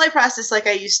the deploy process like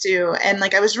I used to. And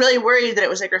like, I was really worried that it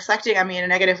was like reflecting on me in a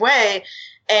negative way.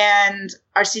 And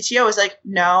our CTO was like,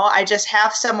 no, I just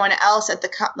have someone else at the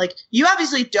like, you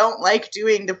obviously don't like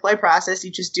doing deploy process.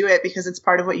 You just do it because it's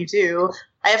part of what you do.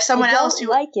 I have someone else who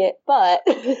like it, but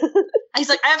he's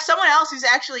like, I have someone else who's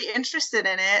actually interested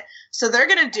in it. So they're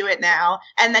going to do it now.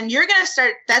 And then you're going to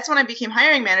start. That's when I became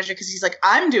hiring manager, because he's like,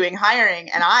 I'm doing hiring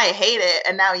and I hate it.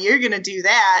 And now you're going to do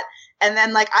that. And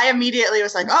then like, I immediately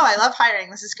was like, oh, I love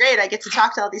hiring. This is great. I get to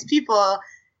talk to all these people.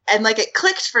 And like, it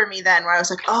clicked for me then where I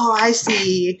was like, oh, I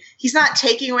see. He's not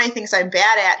taking away things I'm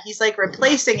bad at. He's like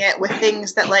replacing it with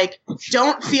things that like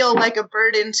don't feel like a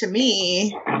burden to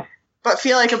me, but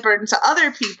feel like a burden to other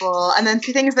people. And then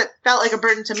things that felt like a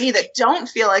burden to me that don't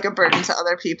feel like a burden to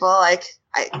other people. Like,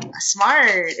 smart.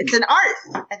 It's an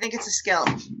art. I think it's a skill.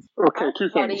 Okay, two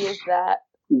things. How to use that.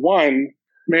 One,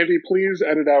 Mandy, please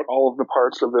edit out all of the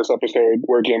parts of this episode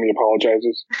where Jamie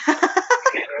apologizes.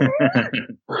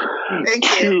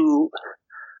 Thank you. Two,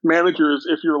 managers,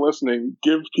 if you're listening,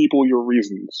 give people your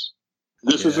reasons.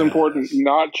 This is important,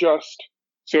 not just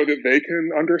so that they can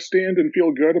understand and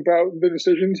feel good about the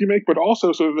decisions you make, but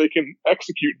also so that they can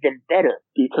execute them better.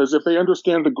 Because if they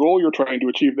understand the goal you're trying to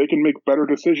achieve, they can make better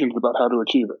decisions about how to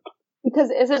achieve it.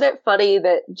 Because isn't it funny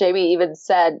that Jamie even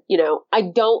said, you know, I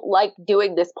don't like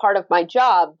doing this part of my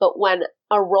job, but when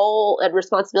a role and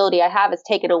responsibility I have is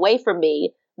taken away from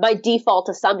me, my default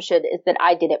assumption is that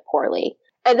I did it poorly.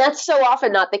 And that's so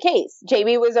often not the case.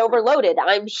 Jamie was overloaded,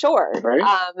 I'm sure. Right.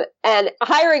 And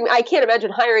I can't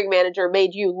imagine hiring manager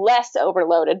made you less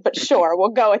overloaded, but sure, we'll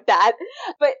go with that.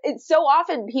 But it's so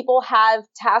often people have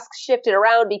tasks shifted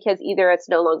around because either it's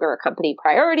no longer a company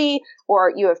priority,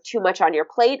 or you have too much on your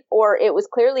plate, or it was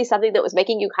clearly something that was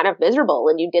making you kind of miserable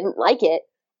and you didn't like it.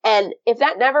 And if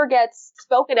that never gets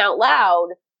spoken out loud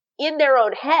in their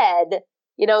own head,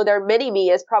 you know, their mini-me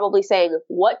is probably saying,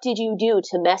 what did you do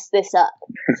to mess this up?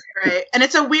 Right. And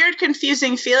it's a weird,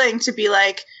 confusing feeling to be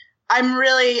like, I'm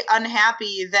really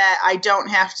unhappy that I don't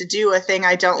have to do a thing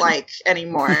I don't like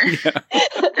anymore.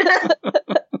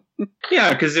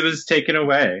 Yeah, because it was taken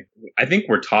away. I think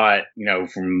we're taught, you know,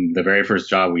 from the very first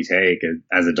job we take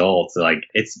as adults, like,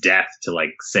 it's death to,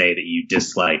 like, say that you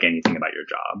dislike anything about your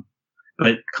job.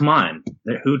 But come on,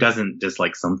 who doesn't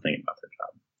dislike something about their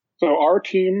job? So our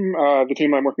team, the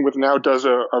team I'm working with now, does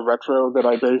a retro that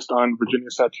I based on Virginia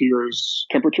Satir's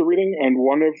temperature reading. And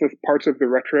one of the parts of the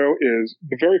retro is,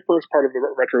 the very first part of the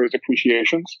retro is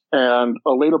appreciations. And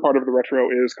a later part of the retro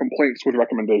is complaints with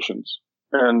recommendations.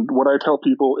 And what I tell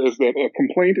people is that a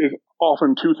complaint is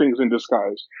often two things in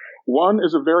disguise. One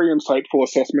is a very insightful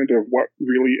assessment of what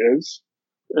really is.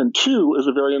 And two is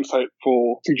a very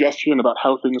insightful suggestion about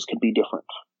how things could be different.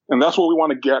 And that's what we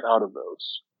want to get out of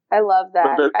those. I love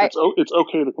that. It's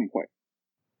okay to complain.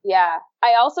 Yeah.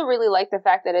 I also really like the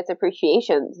fact that it's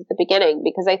appreciations at the beginning,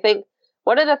 because I think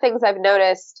one of the things I've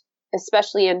noticed,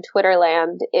 especially in Twitter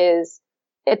land, is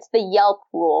it's the Yelp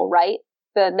rule, right?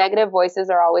 The negative voices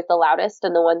are always the loudest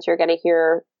and the ones you're going to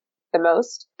hear the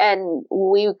most. And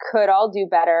we could all do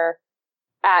better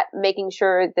at making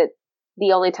sure that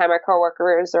the only time our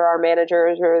coworkers or our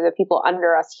managers or the people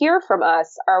under us hear from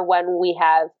us are when we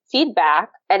have feedback.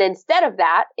 And instead of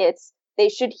that, they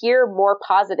should hear more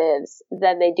positives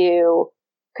than they do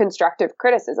constructive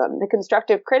criticism. The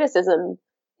constructive criticism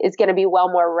is going to be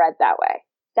well more read that way.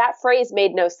 That phrase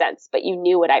made no sense, but you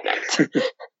knew what I meant.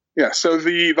 Yeah, so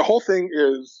the whole thing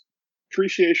is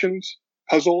appreciations,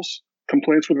 puzzles,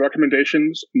 complaints with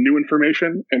recommendations, new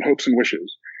information, and hopes and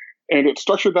wishes. And it's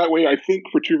structured that way, I think,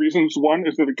 for two reasons. One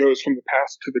is that it goes from the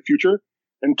past to the future,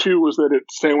 and two is that it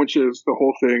sandwiches the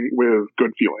whole thing with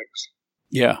good feelings.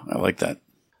 Yeah, I like that.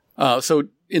 So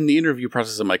in the interview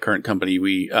process of my current company,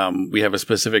 we have a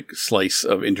specific slice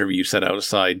of interview set out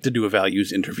aside to do a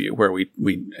values interview where we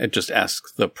just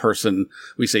ask the person,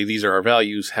 we say, these are our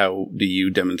values. How do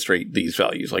you demonstrate these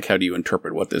values? Like, how do you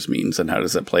interpret what this means and how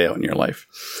does that play out in your life?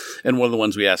 And one of the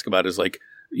ones we ask about is like,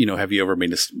 have you ever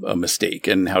made a mistake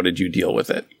and how did you deal with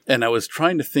it? And I was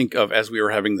trying to think of, as we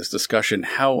were having this discussion,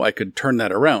 how I could turn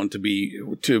that around to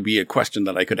be a question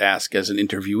that I could ask as an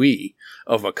interviewee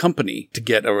of a company to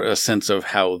get a sense of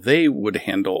how they would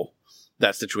handle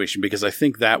that situation, because I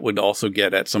think that would also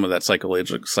get at some of that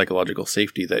psychological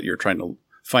safety that you're trying to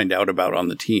find out about on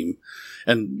the team.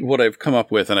 And what I've come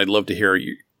up with, and I'd love to hear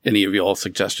any of y'all's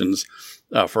suggestions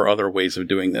for other ways of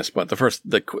doing this. But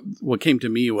what came to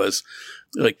me was,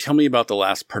 like, tell me about the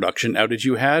last production outage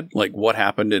you had. Like, what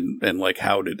happened and like,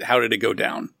 how did it go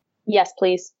down? Yes,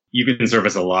 please. You can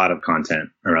service a lot of content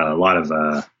or a lot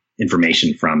of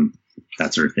information from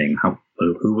that sort of thing.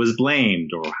 Who was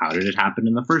blamed, or how did it happen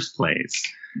in the first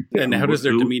place? And how does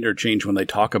their demeanor change when they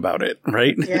talk about it,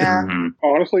 right? Yeah. Mm-hmm.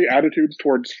 Honestly, attitudes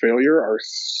towards failure are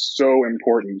so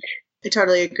important. I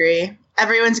totally agree.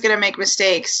 Everyone's going to make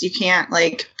mistakes. You can't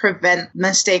prevent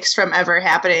mistakes from ever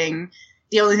happening.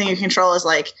 The only thing you control is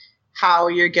how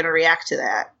you're going to react to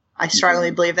that. I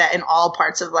strongly believe that in all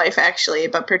parts of life, actually,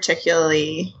 but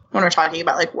particularly when we're talking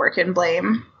about work and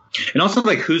blame. And also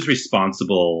who's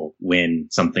responsible when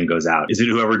something goes out? Is it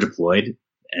whoever deployed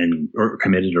or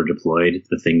committed or deployed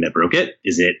the thing that broke it?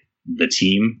 Is it the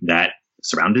team that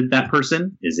surrounded that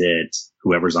person? Is it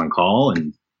whoever's on call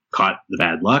and caught the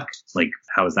bad luck?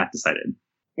 How is that decided?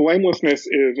 Blamelessness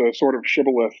is a sort of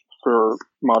shibboleth for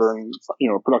modern,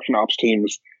 production ops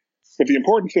teams. But the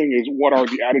important thing is, what are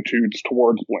the attitudes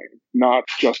towards blame, not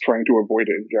just trying to avoid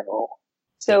it in general.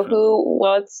 So who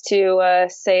wants to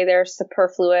say their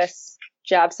superfluous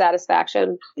job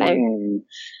satisfaction thing?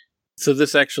 So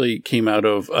this actually came out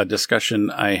of a discussion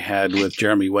I had with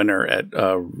Jeremy Wenner at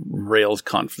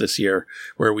RailsConf this year,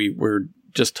 where we were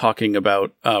just talking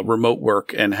about remote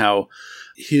work and how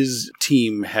his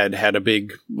team had a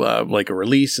big, a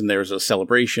release, and there was a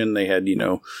celebration. They had,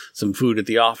 some food at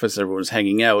the office. Everyone was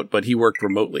hanging out, but he worked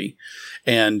remotely.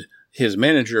 And his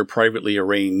manager privately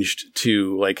arranged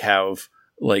to have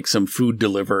some food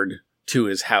delivered to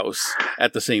his house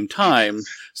at the same time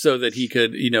so that he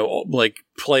could,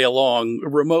 play along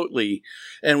remotely.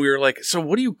 And we were like, so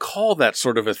what do you call that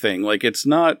sort of a thing?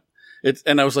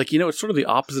 And I was like, it's sort of the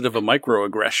opposite of a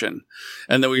microaggression.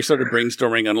 And then we started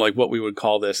brainstorming on what we would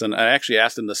call this. And I actually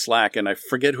asked in the Slack, and I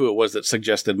forget who it was that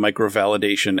suggested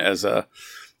microvalidation as a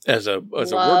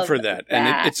word for that.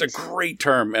 And it's a great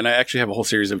term. And I actually have a whole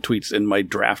series of tweets in my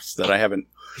drafts that I haven't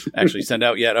actually sent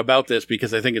out yet about this,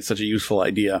 because I think it's such a useful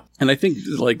idea. And I think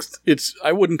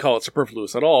I wouldn't call it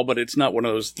superfluous at all, but it's not one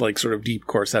of those sort of deep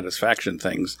core satisfaction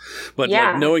things. But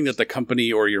knowing that the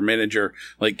company or your manager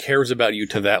cares about you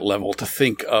to that level, to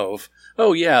think of,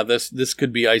 oh yeah, this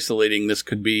could be isolating. This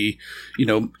could be,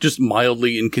 just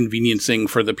mildly inconveniencing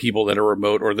for the people that are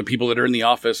remote or the people that are in the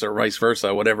office or vice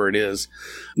versa, whatever it is.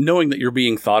 Knowing that you're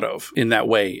being thought of in that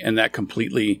way, and that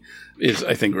completely is,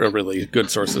 I think, a really good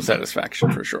source of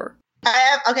satisfaction for sure.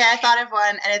 I thought of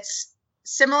one, and it's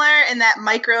similar in that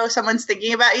someone's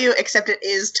thinking about you, except it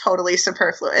is totally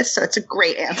superfluous. So it's a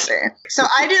great answer. So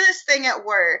I do this thing at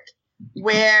work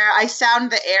where I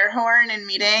sound the air horn in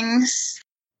meetings.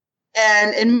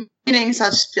 And in meetings,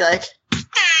 I'll just be like,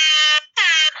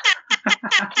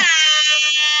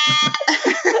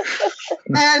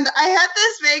 and I had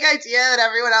this vague idea that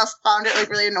everyone else found it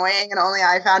really annoying and only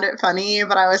I found it funny.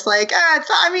 But I was like,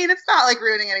 it's not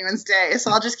ruining anyone's day.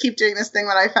 So I'll just keep doing this thing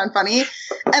that I found funny.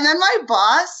 And then my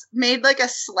boss made a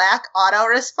Slack auto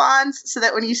response so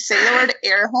that when you say the word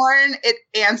air horn, it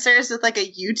answers with a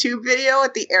YouTube video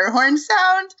with the air horn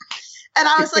sound. And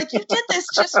I was like, you did this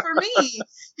just for me.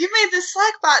 You made this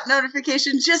Slackbot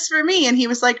notification just for me. And he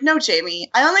was like, no, Jamie,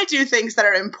 I only do things that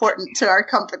are important to our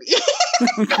company.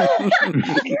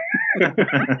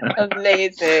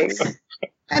 Amazing.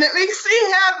 And it makes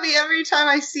me happy every time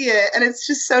I see it. And it's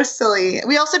just so silly.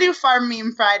 We also do Farm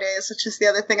Meme Fridays, which is the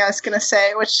other thing I was going to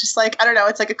say, which is like, I don't know,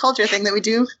 it's like a culture thing that we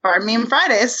do Farm Meme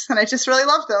Fridays. And I just really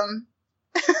love them.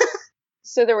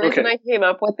 So the reason I came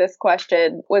up with this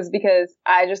question was because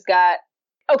I just got,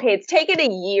 it's taken a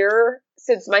year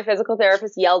since my physical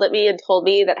therapist yelled at me and told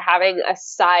me that having a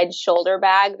side shoulder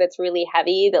bag that's really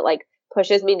heavy that like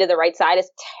pushes me to the right side is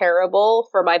terrible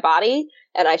for my body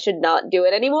and I should not do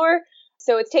it anymore.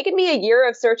 So it's taken me a year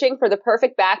of searching for the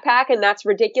perfect backpack, and that's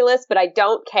ridiculous, but I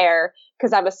don't care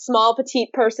because I'm a small,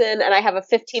 petite person and I have a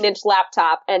 15-inch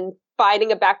laptop, and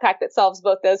finding a backpack that solves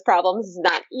both those problems is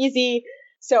not easy.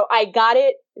 So I got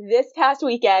it this past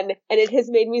weekend, and it has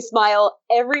made me smile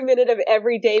every minute of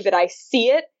every day that I see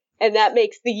it, and that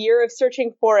makes the year of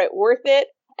searching for it worth it,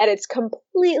 and it's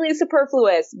completely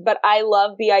superfluous, but I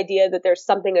love the idea that there's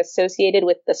something associated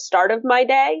with the start of my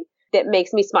day that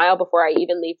makes me smile before I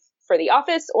even leave for the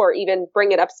office or even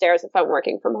bring it upstairs if I'm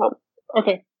working from home.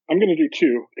 Okay, I'm going to do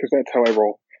two because that's how I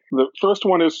roll. The first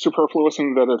one is superfluous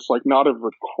in that it's like not a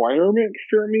requirement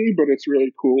for me, but it's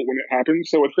really cool when it happens.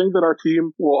 So a thing that our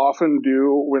team will often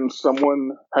do when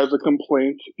someone has a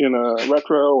complaint in a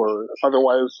retro or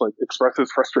otherwise like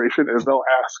expresses frustration is they'll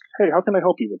ask, hey, how can I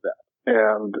help you with that?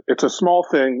 And it's a small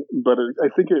thing, but I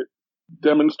think it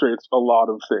demonstrates a lot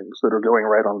of things that are going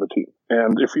right on the team.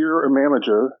 And if you're a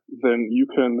manager, then you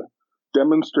can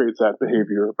demonstrate that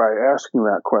behavior by asking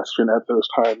that question at those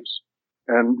times.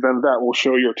 And then that will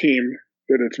show your team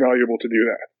that it's valuable to do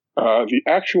that. The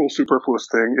actual superfluous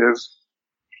thing is,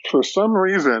 for some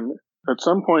reason, at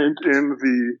some point in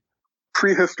the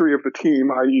prehistory of the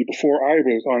team, i.e. before I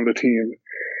was on the team,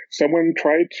 someone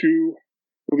tried to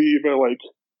leave a,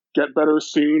 get better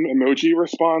soon emoji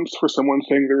response for someone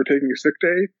saying they were taking a sick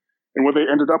day. And what they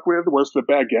ended up with was the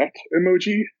baguette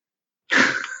emoji.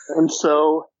 And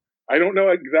so I don't know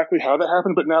exactly how that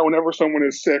happened, but now whenever someone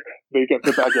is sick, they get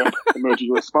the baguette emoji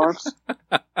response.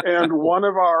 And one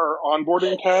of our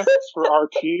onboarding tasks for our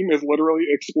team is literally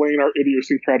explain our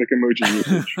idiosyncratic emoji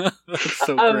usage. That's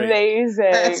so great.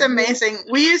 Amazing. That's amazing.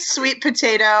 We use sweet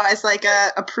potato as like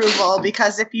a approval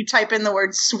because if you type in the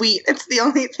word sweet, it's the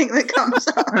only thing that comes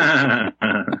up.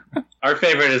 Our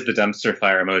favorite is the dumpster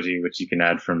fire emoji, which you can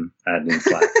add from admin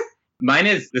Slack.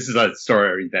 This is a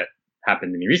story that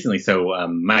happened to me recently. So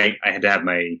I had to have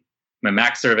my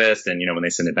Mac service, and when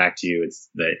they send it back to you, it's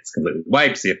completely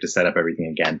wiped, so you have to set up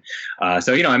everything again.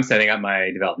 So I'm setting up my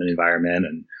development environment,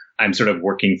 and I'm sort of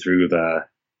working through the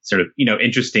sort of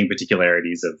interesting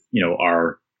particularities of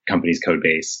our company's code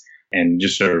base, and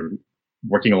just sort of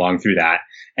working along through that.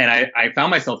 And I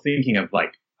found myself thinking of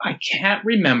I can't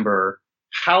remember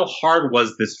how hard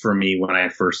was this for me when I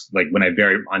first,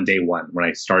 on day one, when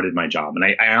I started my job. And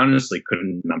I honestly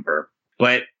couldn't remember.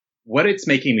 But what it's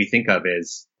making me think of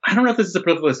is, I don't know if this is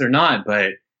superfluous or not,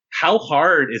 but how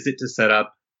hard is it to set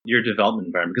up your development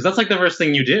environment? Because that's the first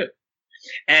thing you do.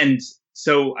 And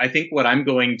so I think what I'm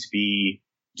going to be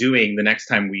doing the next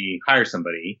time we hire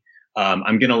somebody,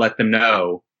 I'm going to let them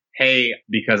know, hey,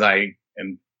 because I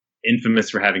am infamous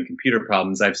for having computer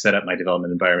problems, I've set up my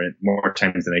development environment more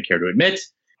times than I care to admit.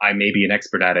 I may be an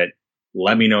expert at it.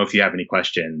 Let me know if you have any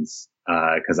questions,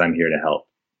 because I'm here to help.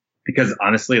 Because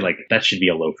honestly, that should be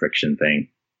a low friction thing.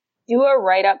 Do a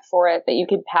write-up for it that you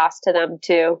can pass to them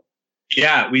too.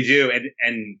 Yeah, we do.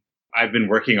 And I've been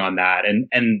working on that.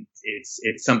 And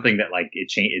it's something that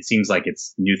it seems like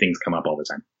it's new things come up all the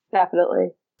time.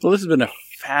 Definitely. Well, this has been a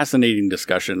fascinating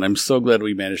discussion. I'm so glad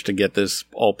we managed to get this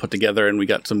all put together, and we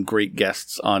got some great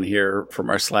guests on here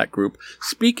from our Slack group.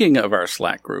 Speaking of our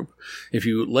Slack group, if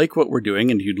you like what we're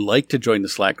doing and you'd like to join the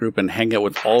Slack group and hang out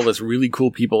with all of us really cool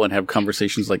people and have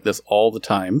conversations like this all the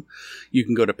time, you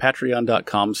can go to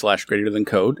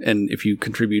patreon.com/greaterthancode. And if you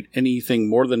contribute anything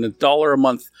more than $1 a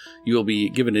month, you will be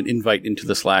given an invite into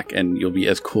the Slack, and you'll be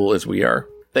as cool as we are.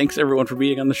 Thanks everyone for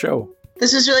being on the show.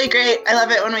 This is really great. I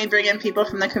love it when we bring in people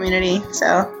from the community.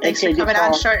 So thanks for coming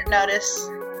on short notice.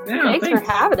 Yeah, thanks for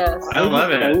having us. I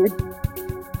love it.